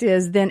fact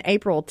is, then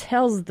April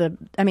tells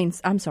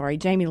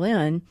Jamie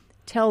Lynn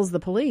tells the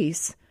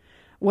police,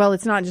 well,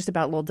 it's not just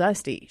about little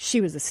Dusty.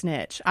 She was a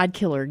snitch. I'd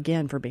kill her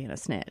again for being a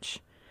snitch.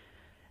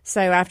 So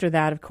after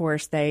that, of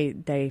course,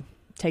 they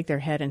take their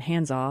head and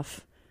hands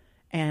off.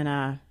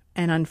 And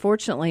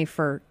unfortunately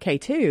for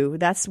K2,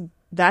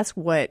 that's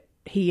what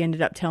he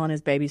ended up telling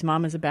his baby's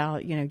mamas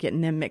about,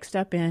 getting them mixed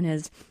up in.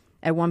 Is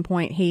at one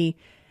point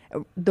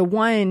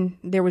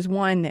there was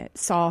one that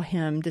saw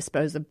him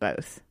dispose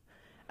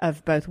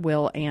of both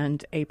Will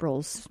and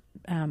April's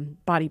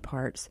body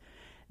parts.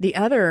 The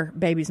other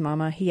baby's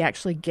mama, he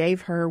actually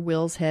gave her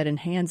Will's head and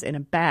hands in a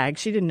bag.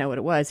 She didn't know what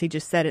it was. He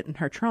just set it in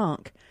her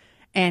trunk.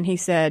 And he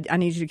said, I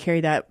need you to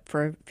carry that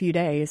for a few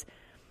days.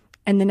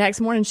 And the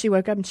next morning she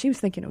woke up and she was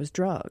thinking it was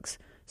drugs.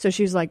 So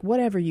she was like,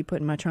 whatever you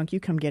put in my trunk,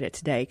 you come get it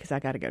today because I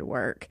got to go to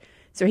work.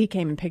 So he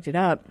came and picked it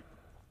up.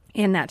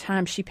 In that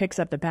time, she picks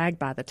up the bag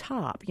by the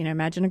top.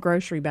 Imagine a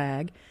grocery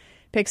bag.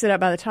 Picks it up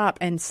by the top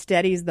and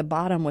steadies the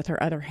bottom with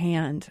her other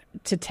hand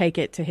to take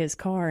it to his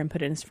car and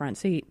put it in his front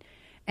seat.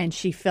 And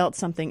she felt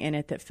something in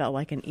it that felt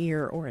like an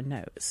ear or a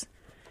nose.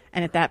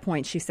 And at that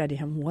point, she said to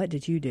him, what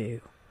did you do?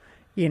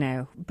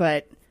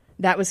 But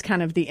that was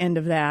kind of the end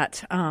of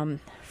that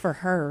for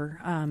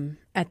her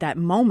at that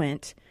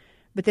moment.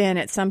 But then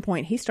at some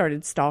point, he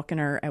started stalking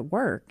her at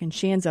work, and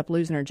she ends up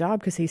losing her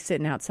job because he's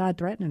sitting outside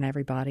threatening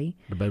everybody.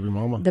 The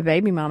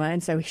baby mama.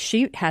 And so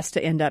she has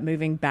to end up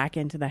moving back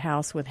into the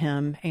house with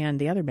him and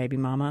the other baby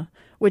mama,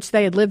 which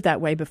they had lived that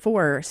way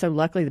before. So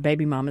luckily the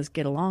baby mamas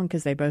get along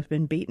because they've both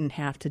been beaten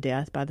half to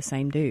death by the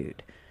same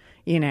dude.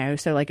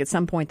 So like at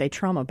some point they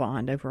trauma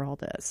bond over all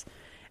this.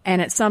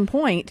 And at some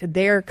point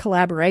their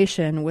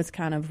collaboration was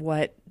kind of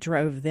what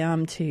drove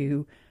them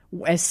to,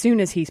 as soon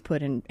as he's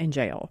put in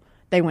jail,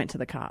 they went to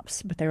the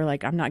cops, but they were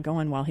like, I'm not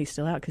going while he's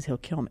still out because he'll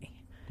kill me.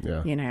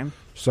 Yeah.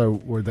 So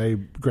were they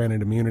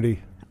granted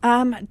immunity?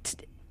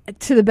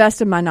 To the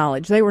best of my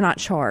knowledge, they were not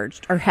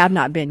charged or have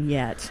not been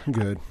yet.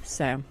 Good.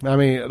 So, I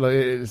mean,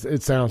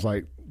 it sounds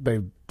like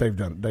they've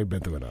been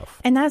through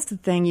enough. And that's the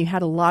thing. You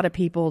had a lot of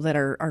people that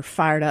are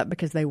fired up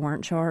because they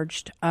weren't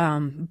charged.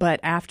 But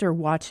after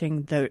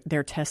watching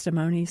their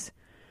testimonies,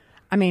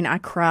 I mean, I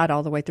cried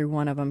all the way through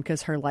one of them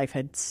because her life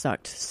had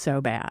sucked so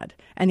bad.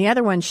 And the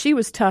other one, she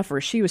was tougher.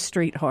 She was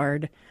street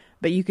hard,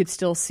 but you could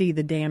still see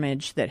the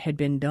damage that had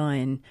been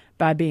done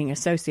by being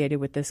associated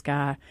with this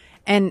guy.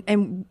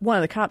 And one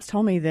of the cops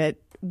told me that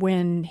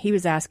when he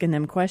was asking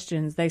them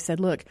questions, they said,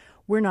 look,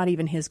 we're not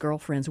even his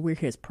girlfriends. We're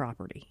his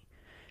property.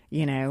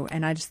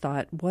 And I just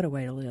thought, what a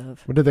way to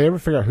live. Well, did they ever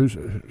figure out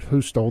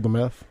who stole the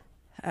meth?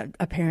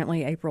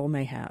 Apparently April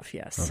may have,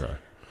 yes. Okay.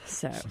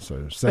 So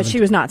but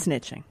she was not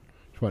snitching.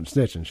 Wasn't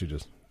snitching. She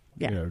just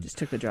just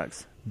took the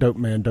drugs. Dope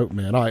man.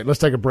 All right, let's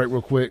take a break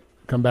real quick.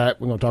 Come back.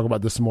 We're gonna talk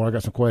about this some more. I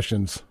got some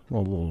questions. A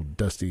little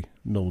dusty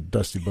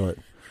butt.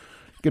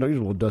 Get your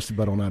little dusty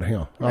butt on out of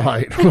here. All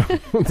right.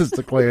 This is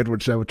the Clay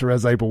Edwards Show with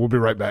Therese Apel. We'll be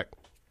right back.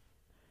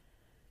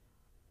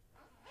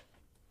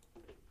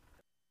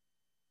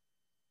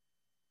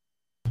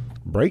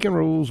 Breaking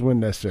rules when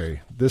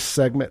necessary. This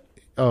segment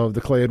of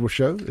the Clay Edwards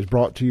Show is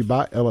brought to you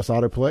by Ellis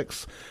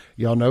Autoplex.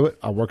 Y'all know it.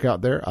 I work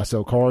out there. I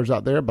sell cars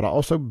out there, but I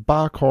also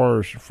buy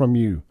cars from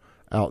you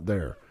out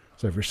there.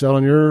 So if you're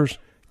selling yours,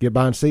 get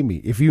by and see me.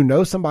 If you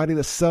know somebody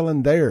that's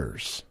selling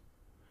theirs,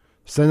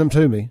 send them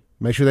to me.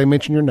 Make sure they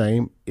mention your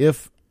name.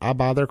 If I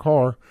buy their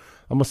car,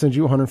 I'm going to send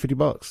you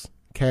 $150.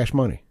 Cash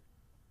money.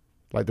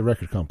 Like the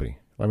record company.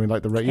 I mean,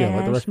 like the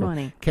record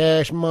company.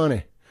 Cash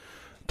money.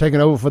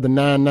 Taking over for the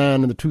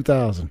 99 and the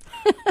 2000.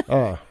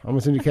 I'm going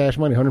to send you cash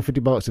money,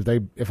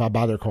 $150 if I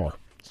buy their car.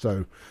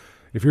 So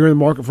if you're in the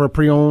market for a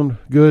pre-owned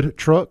good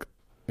truck,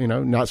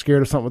 not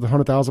scared of something with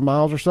 100,000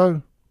 miles or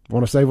so,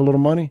 want to save a little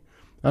money,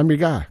 I'm your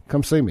guy.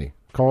 Come see me.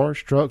 Cars,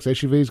 trucks,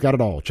 SUVs, got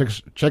it all.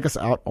 Check us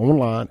out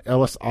online,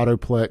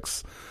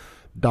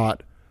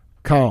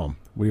 ellisautoplex.com.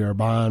 We are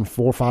buying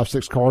 4, 5,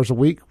 6 cars a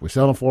week. We're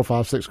selling 4,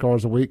 5, 6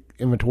 cars a week.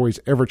 Inventory's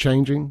ever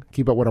changing.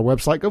 Keep up with our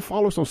website. Go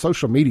follow us on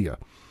social media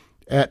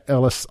at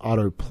Ellis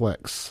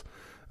Autoplex.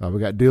 We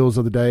got deals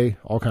of the day,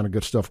 all kind of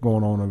good stuff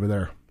going on over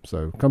there.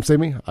 So come see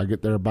me. I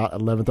get there about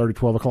 11:30,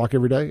 12 o'clock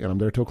every day, and I'm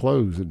there till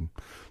close. And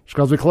just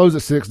because we close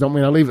at 6 don't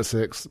mean I leave at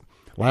 6.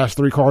 Last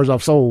 3 cars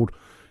I've sold,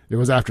 it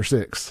was after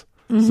 6.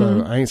 Mm-hmm.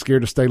 So I ain't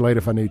scared to stay late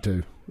if I need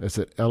to. It's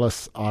at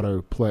Ellis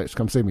Autoplex.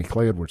 Come see me,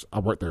 Clay Edwards. I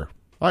work there.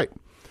 All right.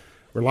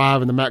 We're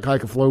live in the Matt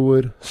Kike and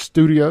Flowwood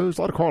studios.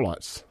 A lot of car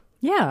lots.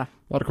 Yeah. A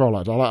lot of car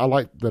lots. I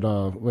like that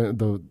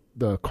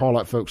the car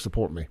lot folks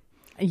support me.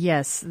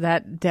 Yes,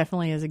 that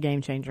definitely is a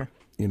game changer.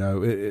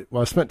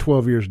 I spent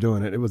 12 years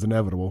doing it. It was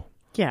inevitable.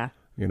 Yeah.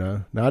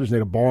 Now I just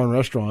need another bar and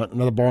restaurant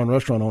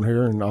on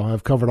here, and I'll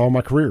have covered all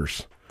my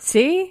careers.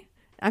 See?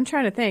 I'm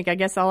trying to think. I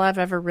guess all I've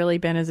ever really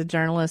been is a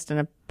journalist and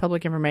a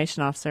public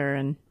information officer,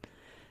 and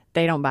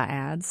they don't buy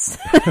ads.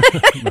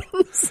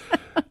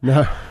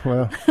 No,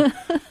 well,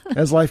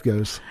 as life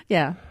goes.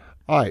 Yeah.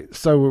 All right,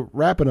 so we're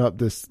wrapping up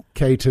this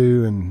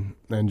K2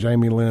 and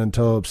Jamie Lynn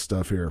Tubbs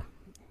stuff here.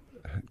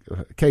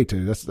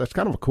 K2. That's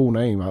kind of a cool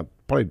name. I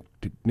probably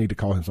need to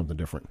call him something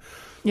different.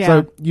 Yeah.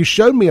 So you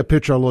showed me a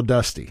picture of Little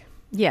Dusty.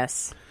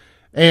 Yes.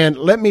 And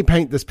let me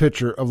paint this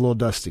picture of Little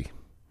Dusty.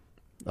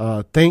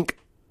 Think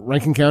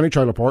Rankin County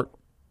Trailer Park.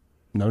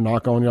 No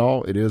knock on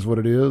y'all. It is what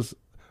it is.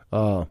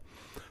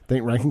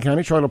 Think Rankin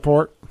County Trailer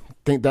Park.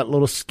 Think that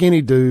little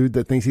skinny dude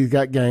that thinks he's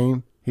got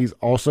game. He's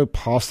also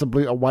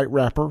possibly a white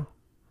rapper.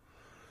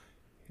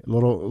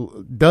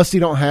 Little Dusty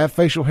don't have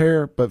facial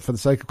hair, but for the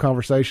sake of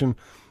conversation,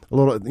 a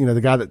little,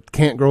 the guy that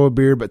can't grow a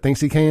beard but thinks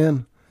he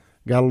can,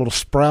 got a little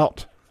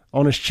sprout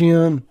on his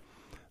chin.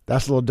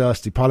 That's Little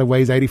Dusty. Probably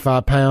weighs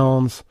 85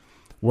 pounds.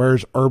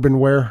 Wears urban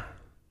wear.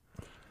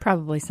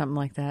 Probably something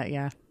like that.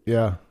 Yeah.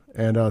 Yeah,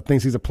 and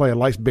thinks he's a player.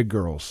 Likes big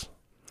girls.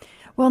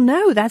 Well,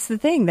 no, that's the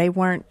thing. They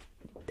weren't.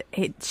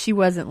 She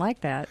wasn't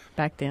like that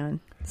back then.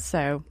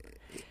 So.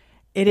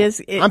 It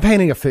is. I'm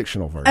painting a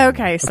fictional version.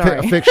 Okay, sorry.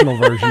 A fictional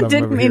version of him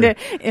Didn't over mean here.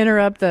 to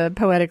interrupt the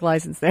poetic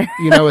license there.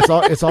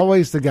 It's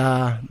always the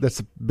guy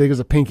that's big as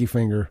a pinky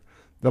finger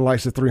that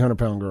likes a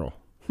 300-pound girl.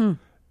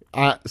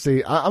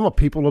 I'm a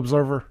people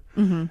observer,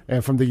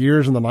 and from the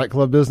years in the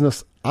nightclub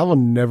business, I will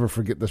never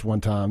forget this one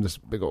time. This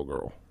big old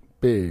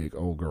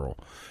girl,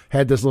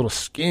 had this little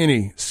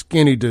skinny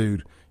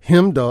dude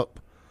hemmed up,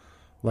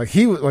 like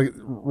he was like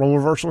role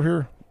reversal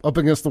here, up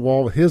against the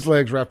wall with his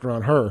legs wrapped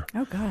around her.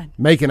 Oh God,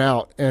 making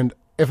out. And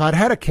if I'd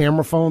had a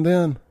camera phone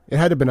then, it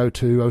had to have been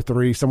 02,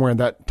 03, somewhere in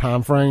that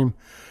time frame,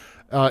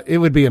 it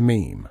would be a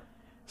meme.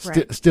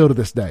 Right. Still to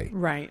this day.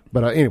 Right.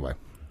 But anyway,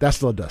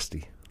 that's Little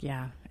Dusty.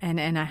 Yeah.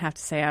 And I have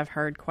to say I've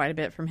heard quite a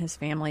bit from his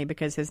family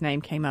because his name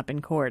came up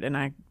in court and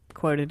I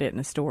quoted it in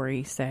the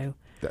story. So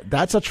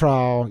that's a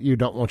trial you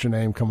don't want your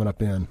name coming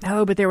up in.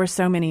 Oh, but there were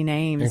so many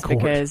names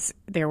because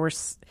there were,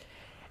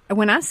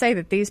 when I say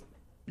that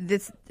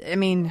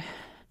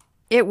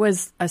it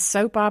was a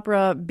soap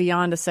opera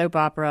beyond a soap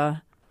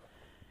opera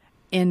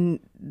in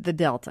the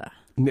Delta.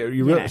 One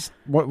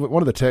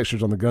of the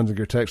texters on the Guns and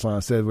Gear text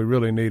line said we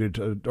really needed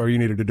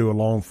to do a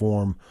long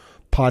form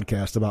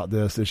podcast about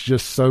this. It's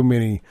just so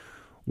many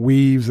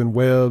weaves and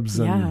webs.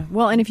 Yeah.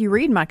 Well, and if you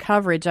read my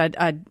coverage,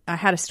 I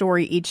had a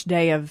story each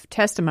day of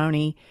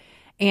testimony,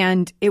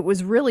 and it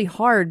was really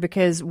hard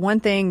because one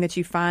thing that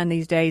you find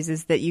these days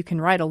is that you can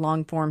write a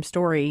long form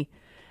story.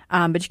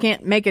 But you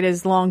can't make it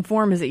as long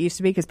form as it used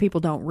to be because people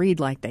don't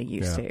read like they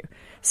used to.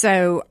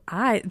 So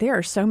there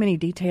are so many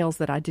details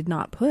that I did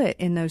not put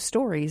in those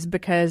stories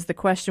because the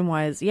question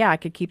was, I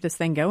could keep this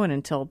thing going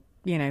until,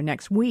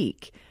 next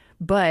week,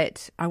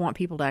 but I want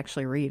people to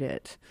actually read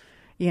it,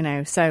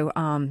 So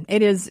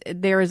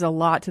there is a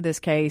lot to this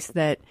case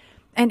that,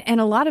 and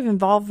a lot of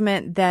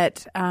involvement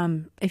that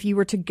if you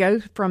were to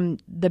go from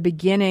the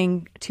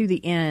beginning to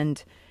the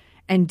end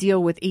and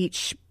deal with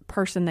each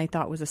person they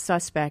thought was a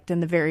suspect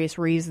and the various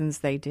reasons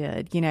they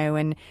did,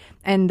 and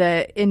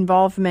the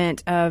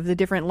involvement of the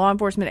different law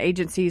enforcement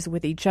agencies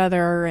with each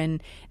other,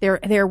 and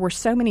there were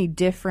so many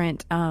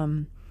different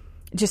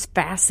just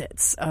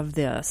facets of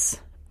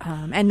this,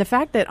 and the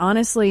fact that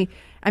honestly,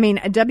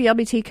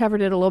 WLBT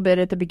covered it a little bit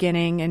at the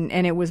beginning,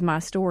 and it was my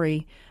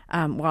story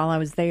while I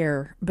was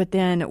there, but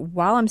then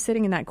while I'm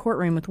sitting in that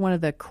courtroom with one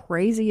of the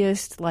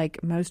craziest,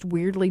 most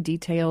weirdly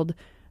detailed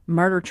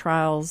murder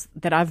trials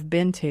that I've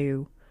been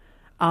to.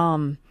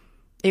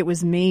 It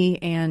was me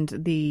and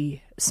the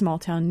small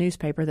town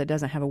newspaper that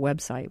doesn't have a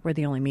website. We're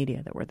the only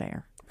media that were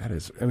there. That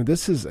is,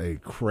 this is a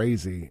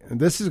crazy, and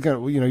this is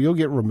going to, you'll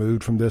get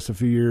removed from this a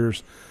few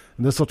years,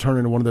 and this will turn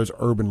into one of those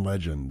urban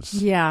legends.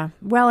 Yeah.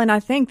 Well, and I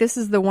think this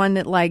is the one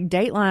that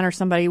Dateline or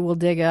somebody will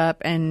dig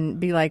up and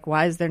be like,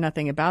 why is there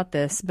nothing about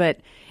this?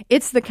 But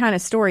it's the kind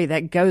of story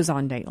that goes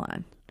on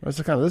Dateline. This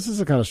is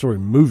the kind of story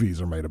movies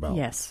are made about.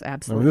 Yes,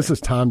 absolutely. This is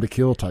time to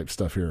kill type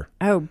stuff here.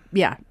 Oh,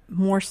 yeah.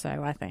 More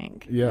so, I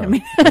think. Yeah.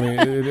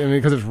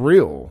 Because it's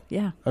real.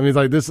 Yeah.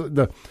 That's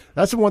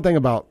the one thing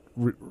about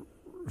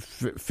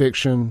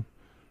fiction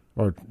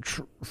or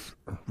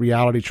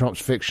reality trumps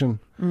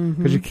fiction,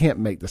 because you can't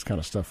make this kind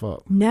of stuff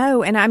up.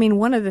 No. And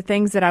one of the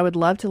things that I would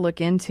love to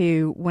look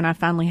into when I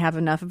finally have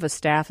enough of a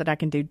staff that I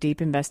can do deep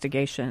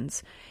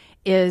investigations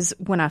is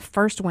when I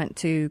first went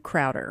to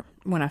Crowder,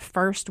 when I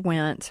first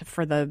went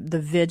for the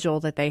vigil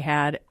that they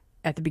had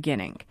at the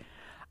beginning.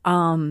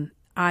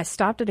 I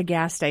stopped at a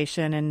gas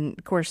station, and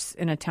of course,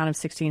 in a town of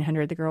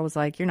 1,600, the girl was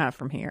like, "You're not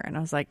from here." And I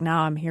was like, "No,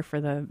 I'm here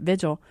for the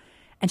vigil."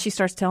 And she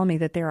starts telling me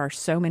that there are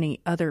so many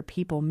other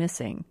people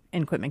missing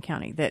in Quitman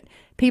County, that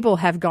people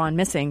have gone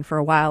missing for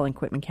a while in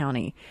Quitman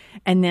County.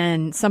 And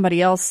then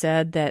somebody else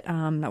said that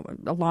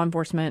a law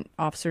enforcement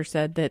officer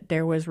said that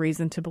there was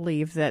reason to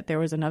believe that there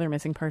was another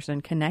missing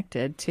person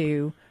connected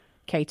to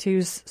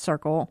K2's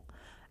circle.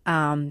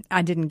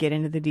 I didn't get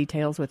into the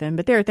details with him,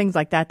 but there are things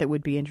like that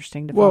would be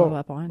interesting to follow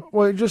up on.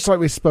 Well, just like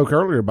we spoke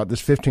earlier about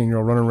this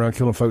 15-year-old running around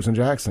killing folks in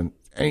Jackson.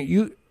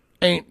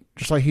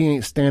 Just like he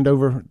ain't stand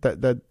over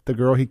that the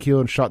girl he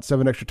killed and shot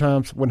 7 extra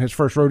times when his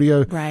first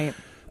rodeo. Right.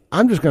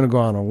 I'm just going to go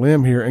on a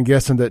limb here and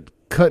guessing that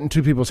cutting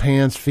 2 people's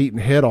hands, feet,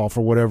 and head off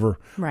or whatever.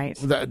 Right.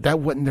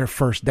 That wasn't their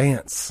first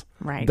dance.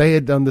 Right. They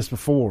had done this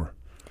before.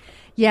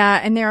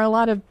 Yeah, and there are a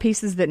lot of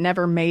pieces that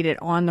never made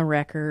it on the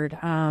record.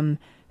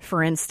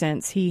 For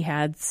instance, he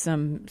has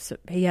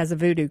a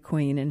voodoo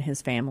queen in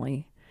his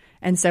family.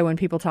 And so when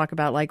people talk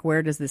about, like,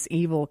 where does this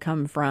evil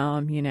come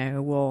from,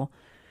 well,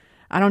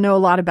 I don't know a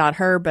lot about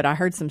her, but I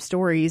heard some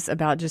stories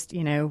about just,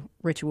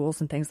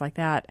 rituals and things like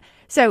that.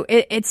 So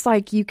it's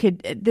like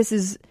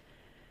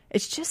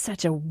it's just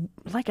such a,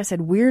 like I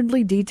said,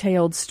 weirdly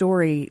detailed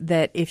story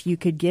that if you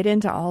could get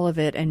into all of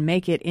it and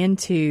make it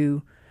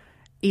into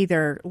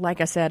either, like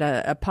I said,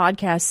 a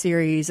podcast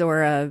series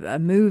or a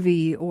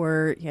movie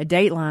or a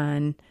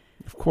Dateline.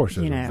 Of course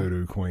there's a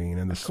voodoo queen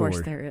in the story. Of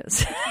course there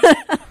is.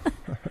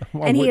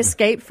 And he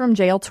escaped from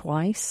jail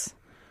twice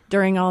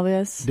during all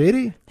this. Did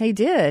he? He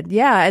did,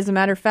 yeah. As a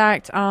matter of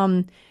fact,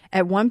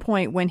 at one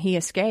point when he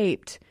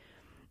escaped,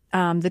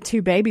 the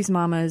two babies'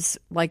 mamas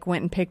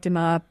went and picked him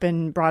up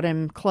and brought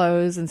him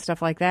clothes and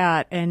stuff like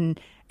that. And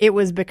it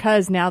was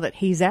because now that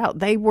he's out,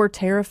 they were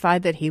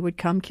terrified that he would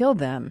come kill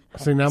them.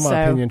 See, now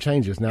my opinion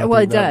changes. Now,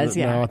 well, it does,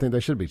 yeah. Now I think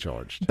they should be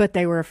charged. But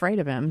they were afraid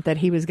of him, that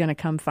he was going to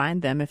come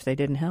find them if they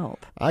didn't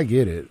help. I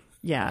get it.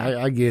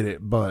 Yeah. I get it,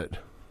 but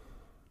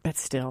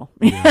still.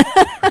 Yeah.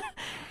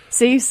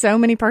 See, so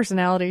many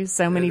personalities,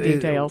 so many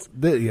details.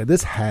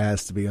 This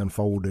has to be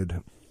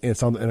unfolded in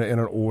an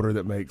order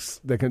that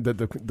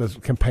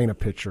can paint a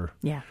picture.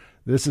 Yeah.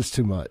 This is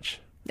too much.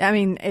 I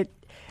mean,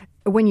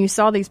 when you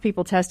saw these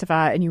people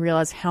testify and you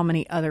realize how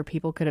many other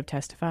people could have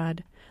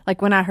testified,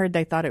 like when I heard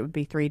they thought it would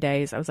be 3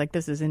 days, I was like,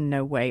 this is in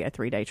no way a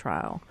 3-day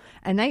trial.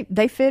 And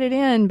they fit it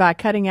in by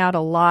cutting out a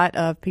lot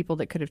of people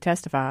that could have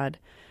testified,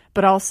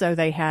 but also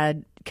they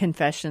had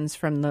confessions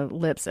from the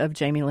lips of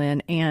Jamie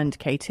Lynn and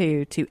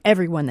K2 to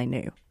everyone they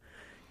knew,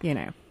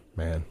 Man,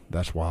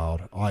 that's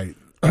wild.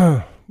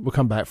 We'll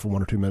come back for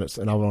 1 or 2 minutes,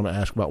 and I want to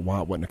ask about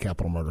why it wasn't a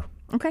capital murder.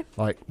 Okay.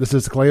 All right. This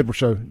is the Clay Edwards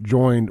Show,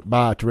 joined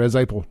by Therese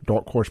Apel,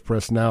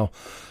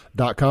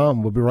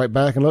 darkhorsepressnow.com. We'll be right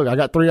back. And look, I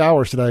got 3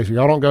 hours today, so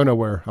y'all don't go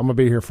nowhere. I'm going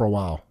to be here for a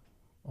while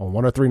on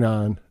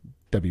 103.9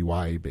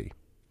 WYAB.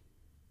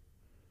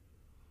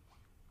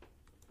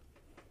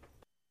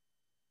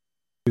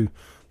 The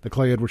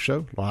Clay Edwards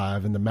Show,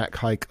 live in the Mac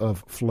Hike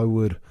of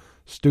Flowood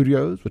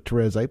Studios with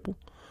Therese Apel.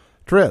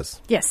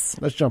 Therese. Yes.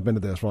 Let's jump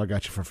into this while I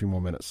got you for a few more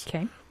minutes.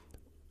 Okay.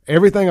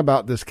 Everything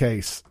about this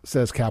case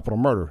says capital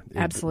murder.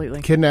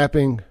 Absolutely.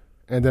 Kidnapping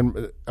and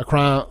then a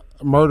crime,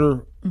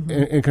 murder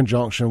in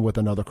conjunction with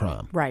another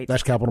crime. Right.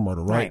 That's capital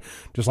murder, right?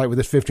 Just like with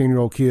this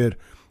 15-year-old kid,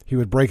 he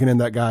was breaking in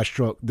that guy's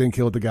truck, then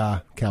killed the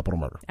guy, capital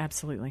murder.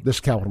 Absolutely. This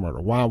is capital murder.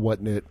 Why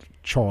wasn't it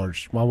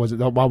charged? Why was it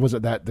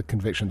that the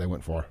conviction they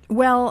went for?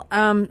 Well,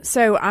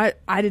 so I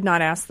did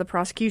not ask the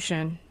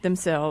prosecution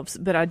themselves,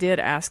 but I did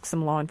ask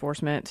some law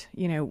enforcement,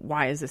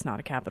 why is this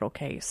not a capital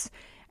case?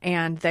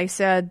 And they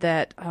said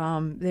that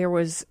there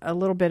was a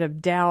little bit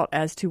of doubt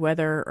as to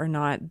whether or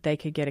not they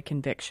could get a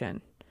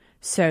conviction.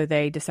 So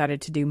they decided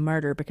to do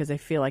murder because they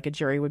feel like a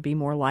jury would be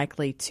more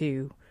likely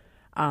to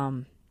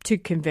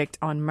convict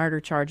on murder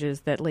charges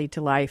that lead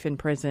to life in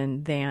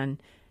prison than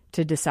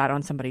to decide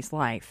on somebody's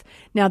life.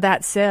 Now,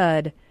 that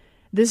said,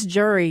 this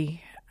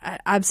jury,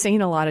 I've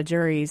seen a lot of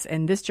juries,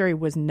 and this jury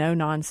was no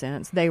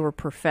nonsense. They were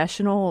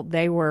professional.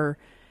 Their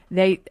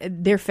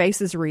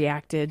faces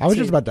reacted. I was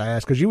just about to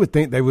ask, because you would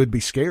think they would be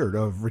scared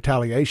of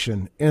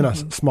retaliation in a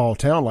small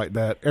town like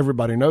that.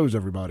 Everybody knows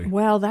everybody.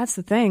 Well, that's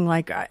the thing.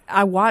 Like,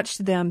 I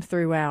watched them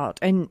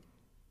throughout, and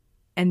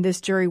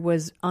this jury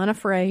was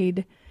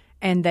unafraid,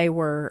 and they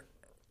were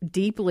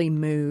deeply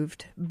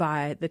moved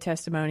by the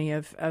testimony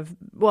of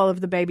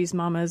the baby's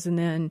mamas, and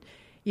then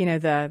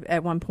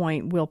at one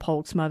point Will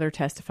Polk's mother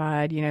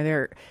testified.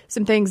 There are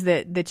some things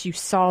that you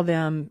saw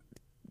them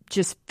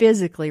just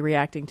physically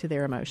reacting to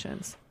their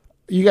emotions.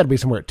 You got to be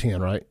somewhere at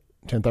 10, right?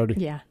 10:30?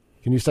 Yeah.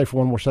 Can you stay for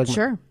one more segment?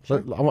 Sure. I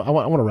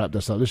want to wrap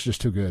this up. This is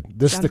just too good.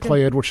 This is the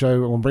Clay Edwards Show.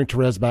 We're going to bring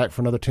Therese back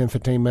for another 10,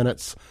 15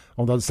 minutes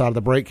on the other side of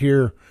the break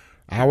here.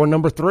 Hour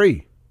number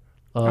 3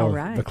 of all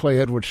right. the Clay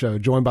Edwards Show,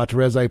 joined by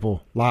Therese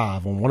Apel,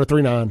 live on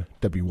 103.9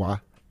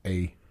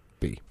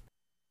 WYAB.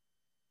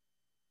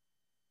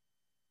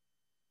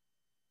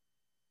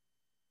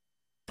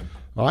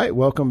 All right,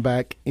 welcome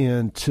back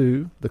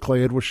into the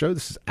Clay Edwards Show.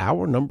 This is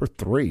hour number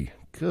 3.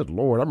 Good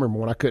Lord, I remember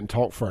when I couldn't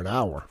talk for an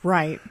hour.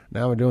 Right.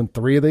 Now we're doing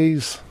 3 of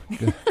these.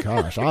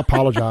 Gosh, I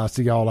apologize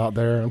to y'all out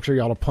there. I'm sure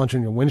y'all are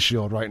punching your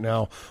windshield right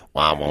now.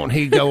 Why won't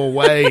he go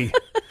away?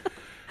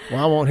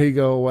 Why won't he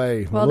go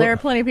away? Well, there are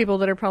plenty of people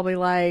that are probably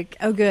like,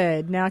 oh,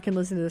 good, now I can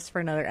listen to this for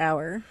another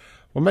hour.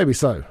 Well, maybe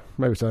so.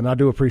 And I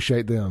do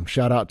appreciate them.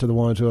 Shout out to the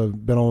ones who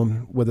have been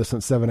on with us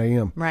since 7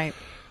 a.m. Right.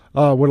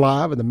 We're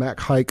live at the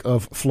Mac Hike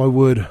of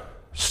Flowood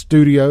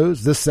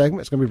Studios. This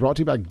segment is going to be brought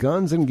to you by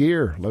Guns and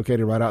Gear,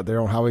 located right out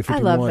there on Highway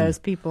 51. I love those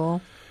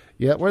people.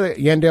 Yeah, where are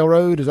they? Yandell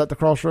Road? Is that the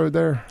crossroad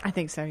there? I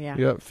think so, yeah.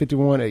 Yep,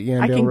 51 at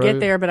Yandell Road. I can get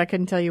there, but I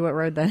couldn't tell you what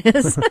road that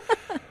is.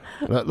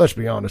 Let's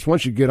be honest.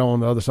 Once you get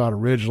on the other side of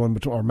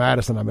Ridgeland, or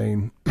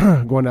Madison,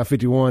 going down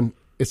 51,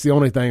 it's the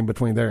only thing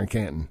between there and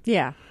Canton.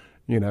 Yeah.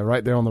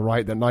 Right there on the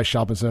right, that nice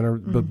shopping center,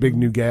 the big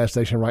new gas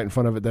station right in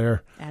front of it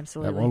there.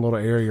 Absolutely. That one little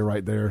area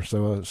right there.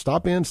 So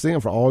stop in, see them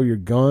for all your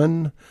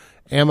gun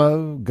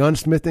ammo,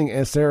 gunsmithing,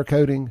 and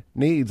Cerakoting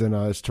needs. And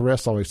as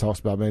Therese always talks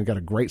about, man, got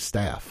a great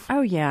staff.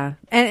 Oh, yeah.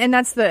 And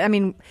that's I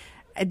mean,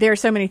 there are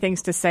so many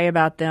things to say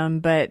about them,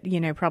 but,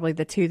 probably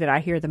the two that I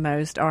hear the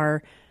most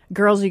are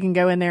girls, you can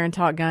go in there and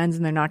talk guns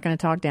and they're not going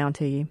to talk down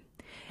to you.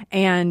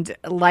 And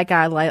like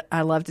I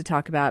love to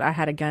talk about, I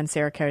had a gun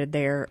Cerakoted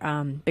there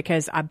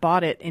because I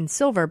bought it in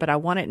silver, but I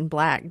want it in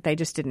black. They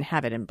just didn't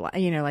have it in black.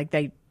 Like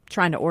they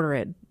trying to order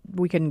it,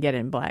 we couldn't get it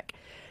in black.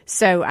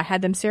 So I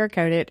had them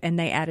Cerakoted, and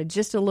they added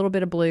just a little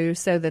bit of blue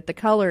so that the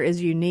color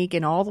is unique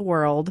in all the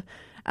world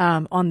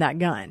on that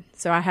gun.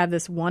 So I have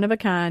this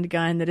one-of-a-kind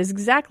gun that is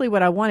exactly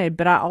what I wanted,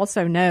 but I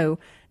also know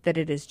that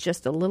it is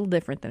just a little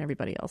different than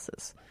everybody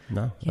else's.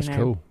 No, that's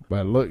cool.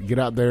 But look, get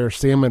out there,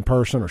 see them in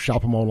person, or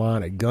shop them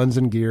online at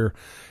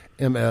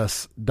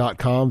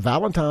gunsandgearms.com.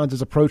 Valentine's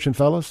is approaching,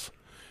 fellas.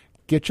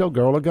 Get your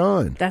girl a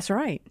gun. That's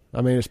right.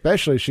 I mean,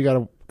 especially she got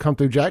to come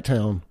through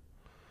Jacktown.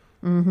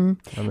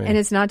 Mm-hmm. And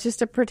it's not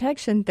just a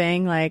protection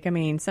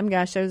thing. Some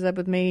guy shows up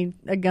with me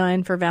a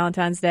gun for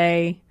Valentine's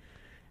Day.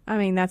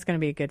 That's going to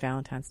be a good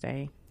Valentine's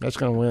Day. That's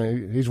going to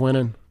win. He's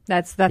winning.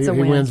 That's a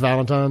win. He wins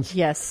Valentine's.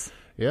 Yes.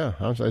 Yeah,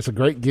 it's a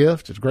great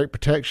gift. It's great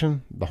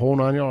protection. The whole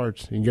 9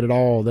 yards. You can get it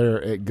all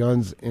there at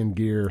Guns and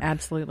Gear.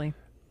 Absolutely.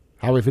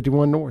 Highway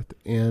 51 North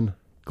in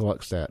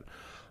Gluckstadt.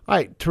 All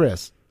right,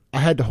 Therese, I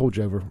had to hold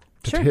you over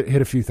to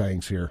hit a few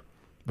things here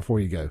before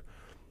you go.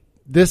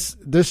 This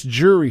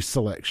jury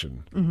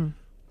selection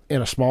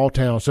in a small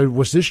town. So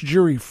was this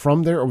jury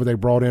from there, or were they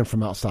brought in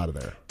from outside of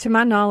there? To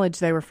my knowledge,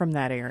 they were from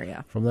that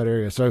area. From that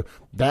area. So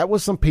that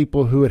was some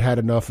people who had had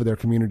enough of their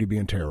community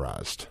being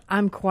terrorized.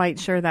 I'm quite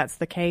sure that's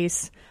the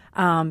case.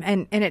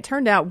 And it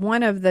turned out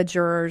one of the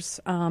jurors,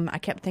 I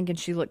kept thinking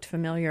she looked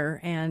familiar,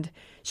 and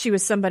she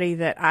was somebody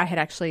that I had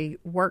actually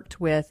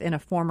worked with in a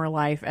former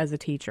life as a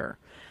teacher.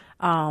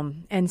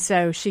 And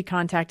so she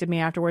contacted me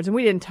afterwards, and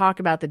we didn't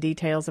talk about the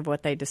details of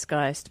what they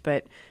discussed,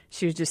 but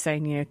she was just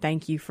saying,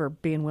 thank you for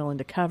being willing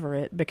to cover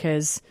it,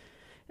 because,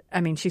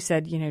 she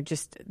said,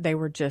 they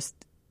were just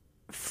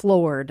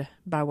floored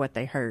by what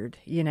they heard,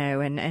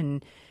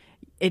 and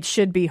it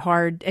should be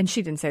hard, and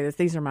she didn't say this,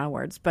 these are my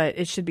words, but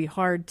it should be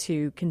hard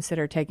to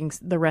consider taking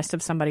the rest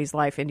of somebody's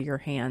life into your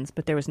hands,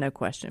 but there was no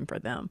question for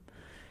them.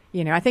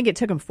 I think it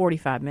took them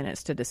 45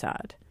 minutes to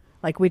decide.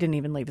 We didn't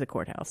even leave the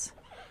courthouse.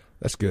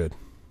 That's good.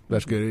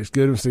 That's good. It's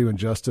good to see when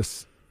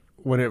justice,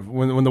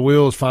 when the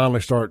wheels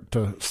finally start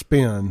to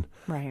spin,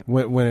 right?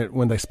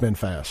 When they spin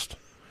fast,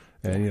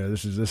 and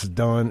this is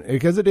done,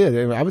 because it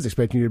did. I was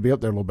expecting you to be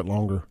up there a little bit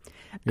longer,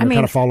 kind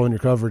of following your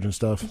coverage and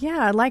stuff.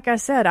 Yeah, like I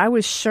said, I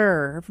was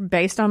sure,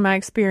 based on my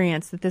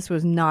experience, that this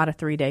was not a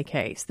 3-day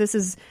case. This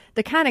is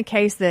the kind of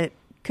case that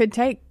could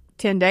take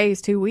 10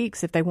 days, 2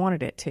 weeks if they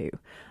wanted it to,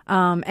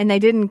 and they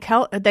didn't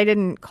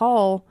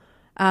call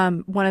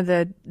one of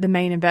the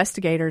main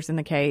investigators in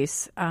the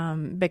case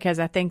because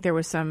I think there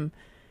was some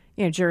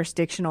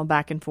jurisdictional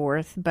back and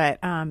forth. But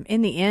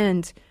in the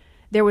end,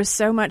 there was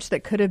so much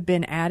that could have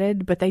been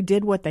added, but they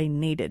did what they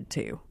needed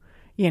to.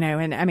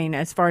 And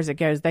as far as it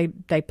goes,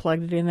 they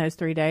plugged it in those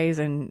 3 days,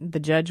 and the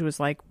judge was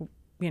like,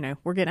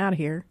 we're getting out of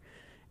here.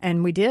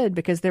 And we did,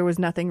 because there was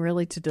nothing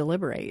really to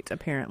deliberate,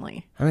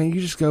 apparently. You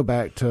just go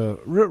back to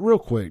real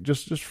quick,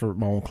 just for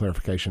my own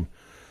clarification.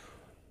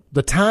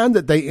 The time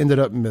that they ended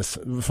up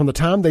missing, from the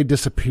time they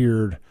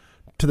disappeared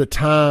to the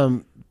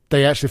time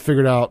they actually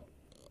figured out,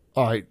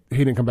 all right, he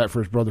didn't come back for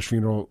his brother's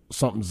funeral,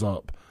 something's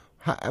up.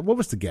 What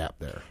was the gap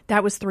there?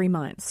 That was 3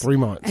 months. 3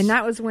 months. And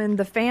that was when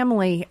the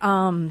family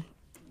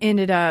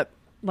ended up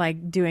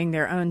doing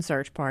their own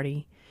search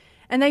party.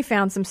 And they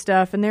found some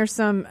stuff. And there's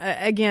some,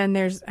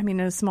 in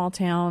a small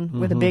town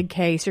with a big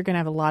case, you're going to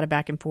have a lot of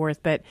back and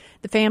forth. But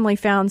the family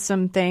found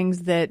some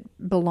things that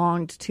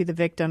belonged to the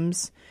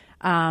victims.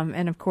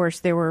 And of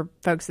course, there were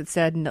folks that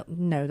said,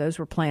 no, those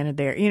were planted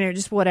there,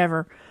 just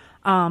whatever.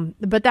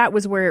 But that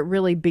was where it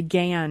really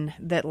began,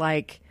 that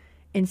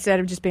instead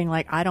of just being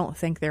I don't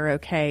think they're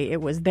okay, it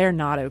was they're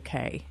not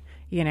okay,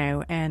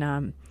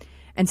 and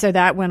so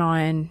that went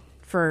on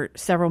for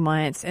several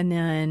months. And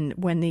then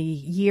when the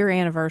year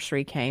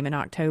anniversary came in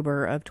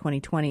October of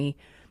 2020,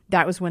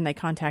 that was when they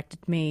contacted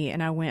me,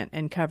 and I went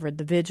and covered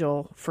the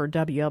vigil for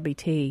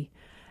WLBT.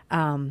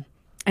 And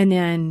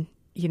then,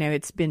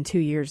 it's been 2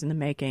 years in the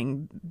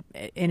making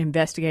in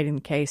investigating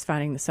the case,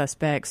 finding the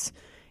suspects,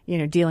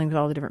 dealing with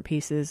all the different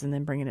pieces, and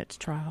then bringing it to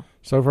trial.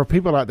 So for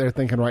people out there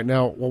thinking right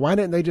now, well, why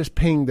didn't they just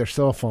ping their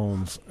cell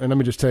phones? And let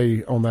me just tell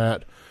you on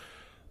that,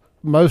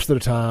 most of the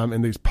time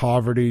in these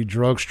poverty,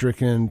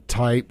 drug-stricken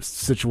type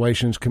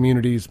situations,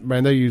 communities,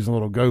 man, they're using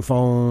little Go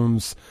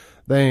phones.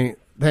 They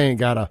ain't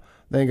got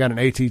an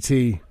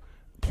ATT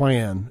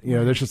plan.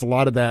 There's just a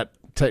lot of that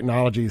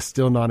technology is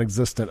still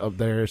non-existent up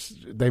there.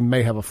 They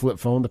may have a flip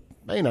phone. They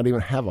may not even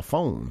have a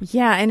phone.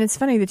 Yeah, and it's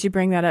funny that you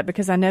bring that up,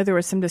 because I know there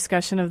was some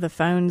discussion of the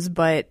phones,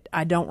 but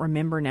I don't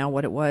remember now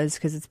what it was,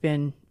 because it's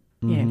been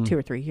 2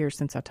 or 3 years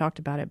since I talked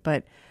about it.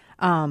 But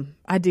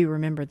I do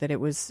remember that it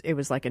was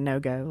like a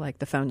no-go,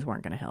 the phones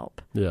weren't going to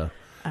help. Yeah.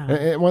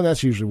 Well,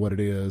 that's usually what it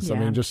is.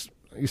 Yeah. Just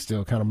you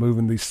still kind of move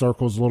in these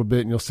circles a little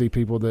bit, and you'll see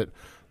people that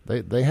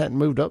they hadn't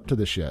moved up to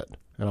this yet.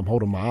 And I'm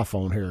holding my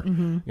iPhone here.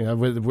 You know,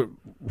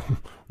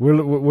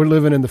 we're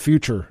living in the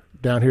future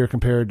down here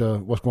compared to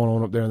what's going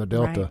on up there in the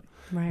Delta.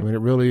 Right. I mean,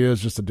 it really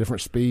is just a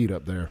different speed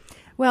up there.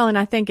 Well, and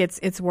I think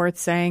it's worth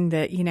saying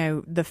that, you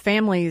know, the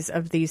families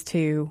of these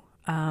two,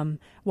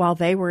 while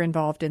they were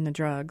involved in the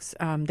drugs,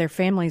 their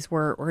families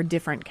were a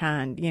different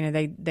kind. You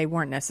know, they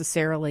weren't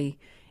necessarily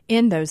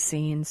in those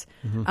scenes.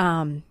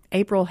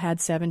 April had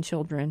 7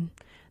 children.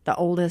 The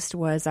oldest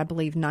was, I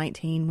believe,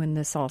 19 when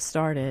this all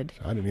started.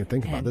 I didn't even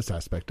think about this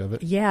aspect of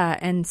it. Yeah,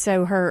 and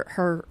so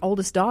her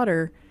oldest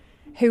daughter,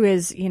 who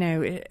is, you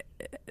know,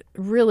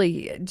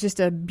 really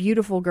just a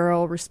beautiful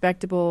girl,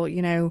 respectable,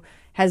 you know,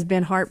 has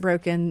been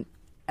heartbroken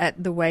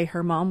at the way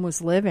her mom was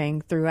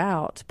living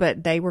throughout,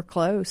 but they were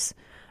close.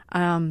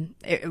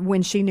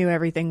 When she knew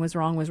everything was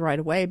wrong was right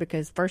away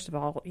because, first of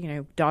all, you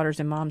know, daughters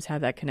and moms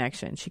have that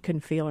connection. She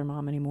couldn't feel her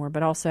mom anymore,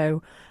 but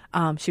also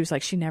she was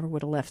like, she never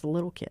would have left the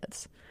little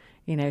kids.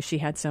 You know, she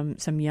had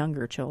some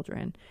younger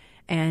children,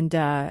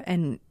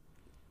 and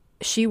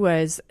she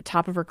was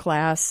top of her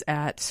class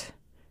at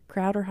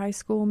Crowder High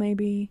School,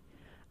 maybe.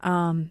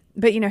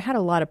 But, you know, had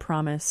a lot of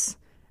promise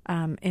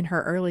in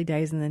her early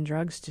days, and then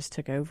drugs just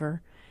took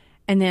over.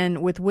 And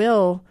then with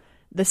Will,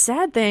 the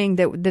sad thing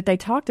that they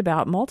talked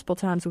about multiple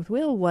times with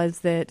Will was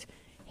that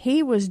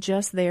he was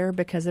just there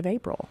because of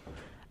April.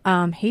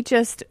 He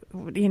just,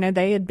 you know,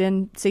 they had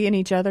been seeing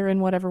each other in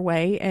whatever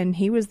way, and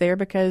he was there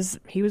because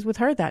he was with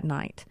her that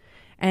night.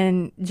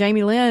 And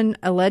Jamie Lynn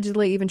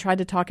allegedly even tried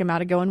to talk him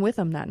out of going with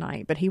him that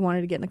night, but he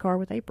wanted to get in the car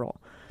with April.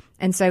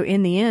 And so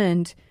in the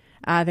end,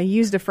 they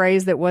used a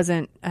phrase that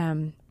wasn't,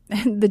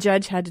 the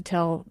judge had to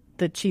tell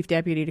the chief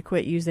deputy to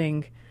quit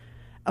using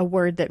a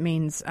word that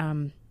means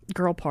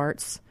girl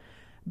parts,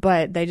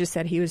 but they just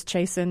said he was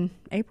chasing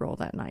April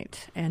that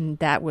night, and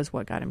that was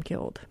what got him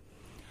killed.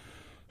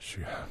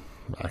 Sure.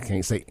 I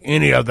can't say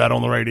any of that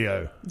on the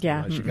radio.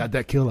 Yeah. She got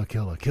that killer.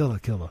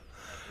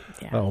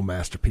 Yeah. Oh,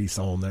 masterpiece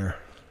on there.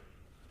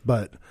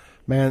 But,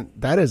 man,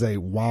 that is a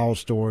wild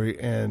story,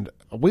 and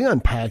we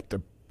unpacked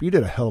you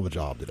did a hell of a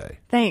job today.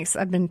 Thanks.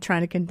 I've been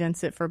trying to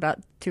condense it for about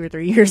 2 or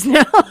 3 years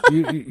now.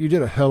 you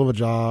did a hell of a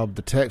job.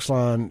 The text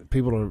line,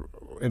 people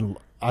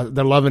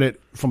they're loving it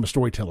from a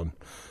storytelling.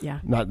 Yeah.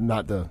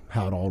 Not the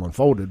how it all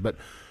unfolded, but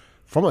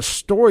from a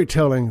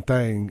storytelling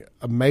thing,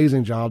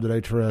 amazing job today,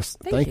 Therese.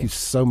 Thank you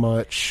so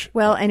much.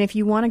 Well, and if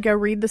you want to go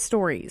read the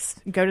stories,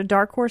 go to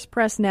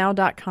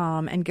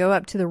darkhorsepressnow.com and go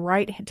up to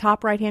the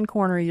top right-hand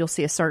corner. You'll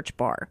see a search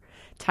bar.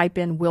 Type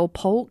in Will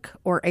Polk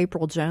or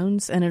April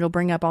Jones, and it'll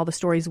bring up all the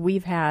stories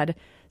we've had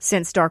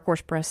since Dark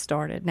Horse Press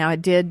started. Now,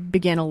 it did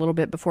begin a little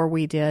bit before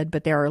we did,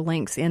 but there are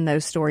links in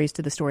those stories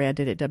to the story I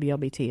did at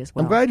WLBT as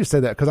well. I'm glad you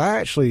said that because I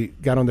actually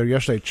got on there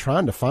yesterday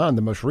trying to find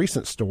the most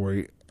recent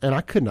story, and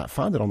I could not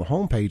find it on the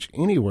homepage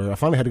anywhere. I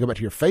finally had to go back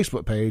to your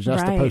Facebook page, and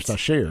that's the post I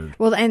shared.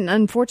 Well, and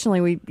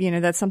unfortunately,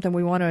 that's something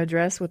we want to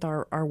address with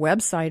our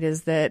website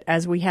is that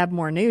as we have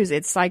more news,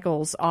 it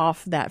cycles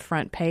off that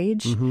front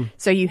page. Mm-hmm.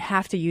 So you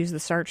have to use the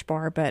search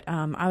bar, but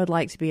I would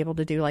like to be able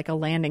to do like a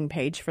landing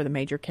page for the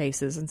major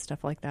cases and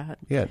stuff like that.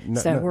 Yeah.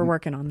 We're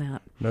working on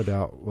that. No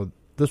doubt. Well,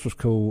 this was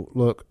cool.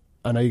 Look,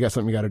 I know you got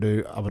something you got to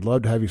do. I would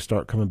love to have you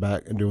start coming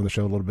back and doing the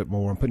show a little bit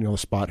more. I'm putting you on the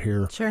spot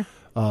here. Sure.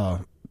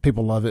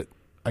 People love it.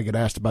 I get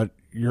asked about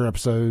your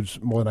episodes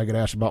more than I get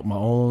asked about my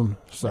own.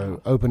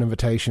 So open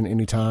invitation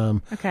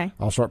anytime. Okay.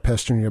 I'll start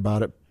pestering you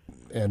about it,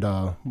 and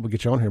we'll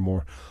get you on here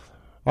more.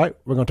 All right,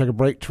 we're going to take a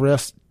break.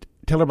 Therese,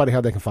 tell everybody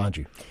how they can find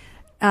you.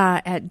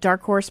 At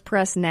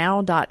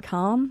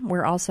darkhorsepressnow.com.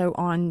 We're also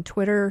on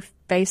Twitter,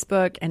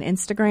 Facebook, and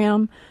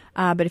Instagram.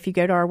 But if you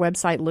go to our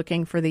website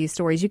looking for these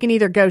stories, you can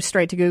either go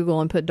straight to Google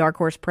and put Dark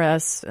Horse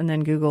Press and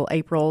then Google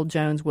April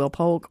Jones, Will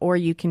Polk, or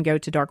you can go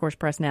to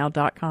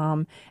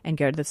darkhorsepressnow.com and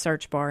go to the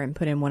search bar and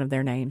put in one of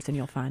their names and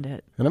you'll find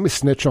it. And let me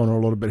snitch on her a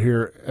little bit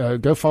here.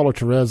 Go follow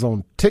Therese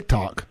on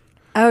TikTok.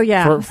 Oh,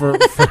 yeah.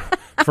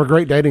 For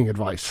great dating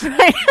advice.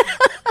 Right.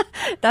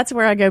 That's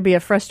where I go be a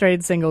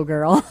frustrated single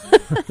girl.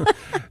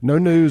 No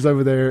news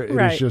over there. It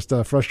Right. is just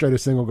frustrated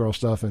single girl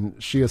stuff,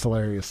 and she is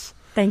hilarious.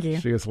 Thank you.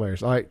 She is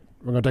hilarious. All right,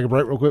 we're going to take a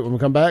break real quick. When we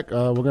come back,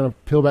 we're going to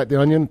peel back the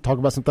onion, talk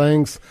about some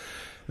things,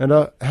 and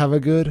have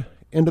a good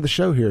end of the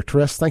show here.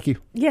 Therese, thank you.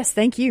 Yes,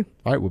 thank you.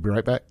 All right, we'll be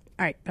right back.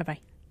 All right, bye-bye.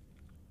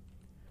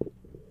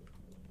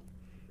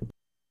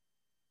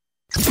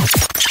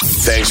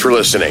 Thanks for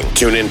listening.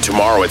 Tune in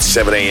tomorrow at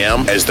 7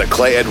 a.m. as the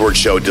Clay Edwards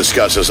Show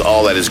discusses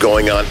all that is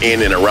going on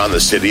in and around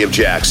the city of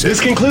Jackson. This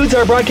concludes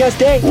our broadcast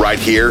day. Right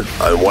here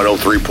on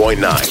 103.9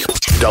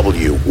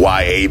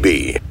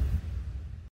 WYAB.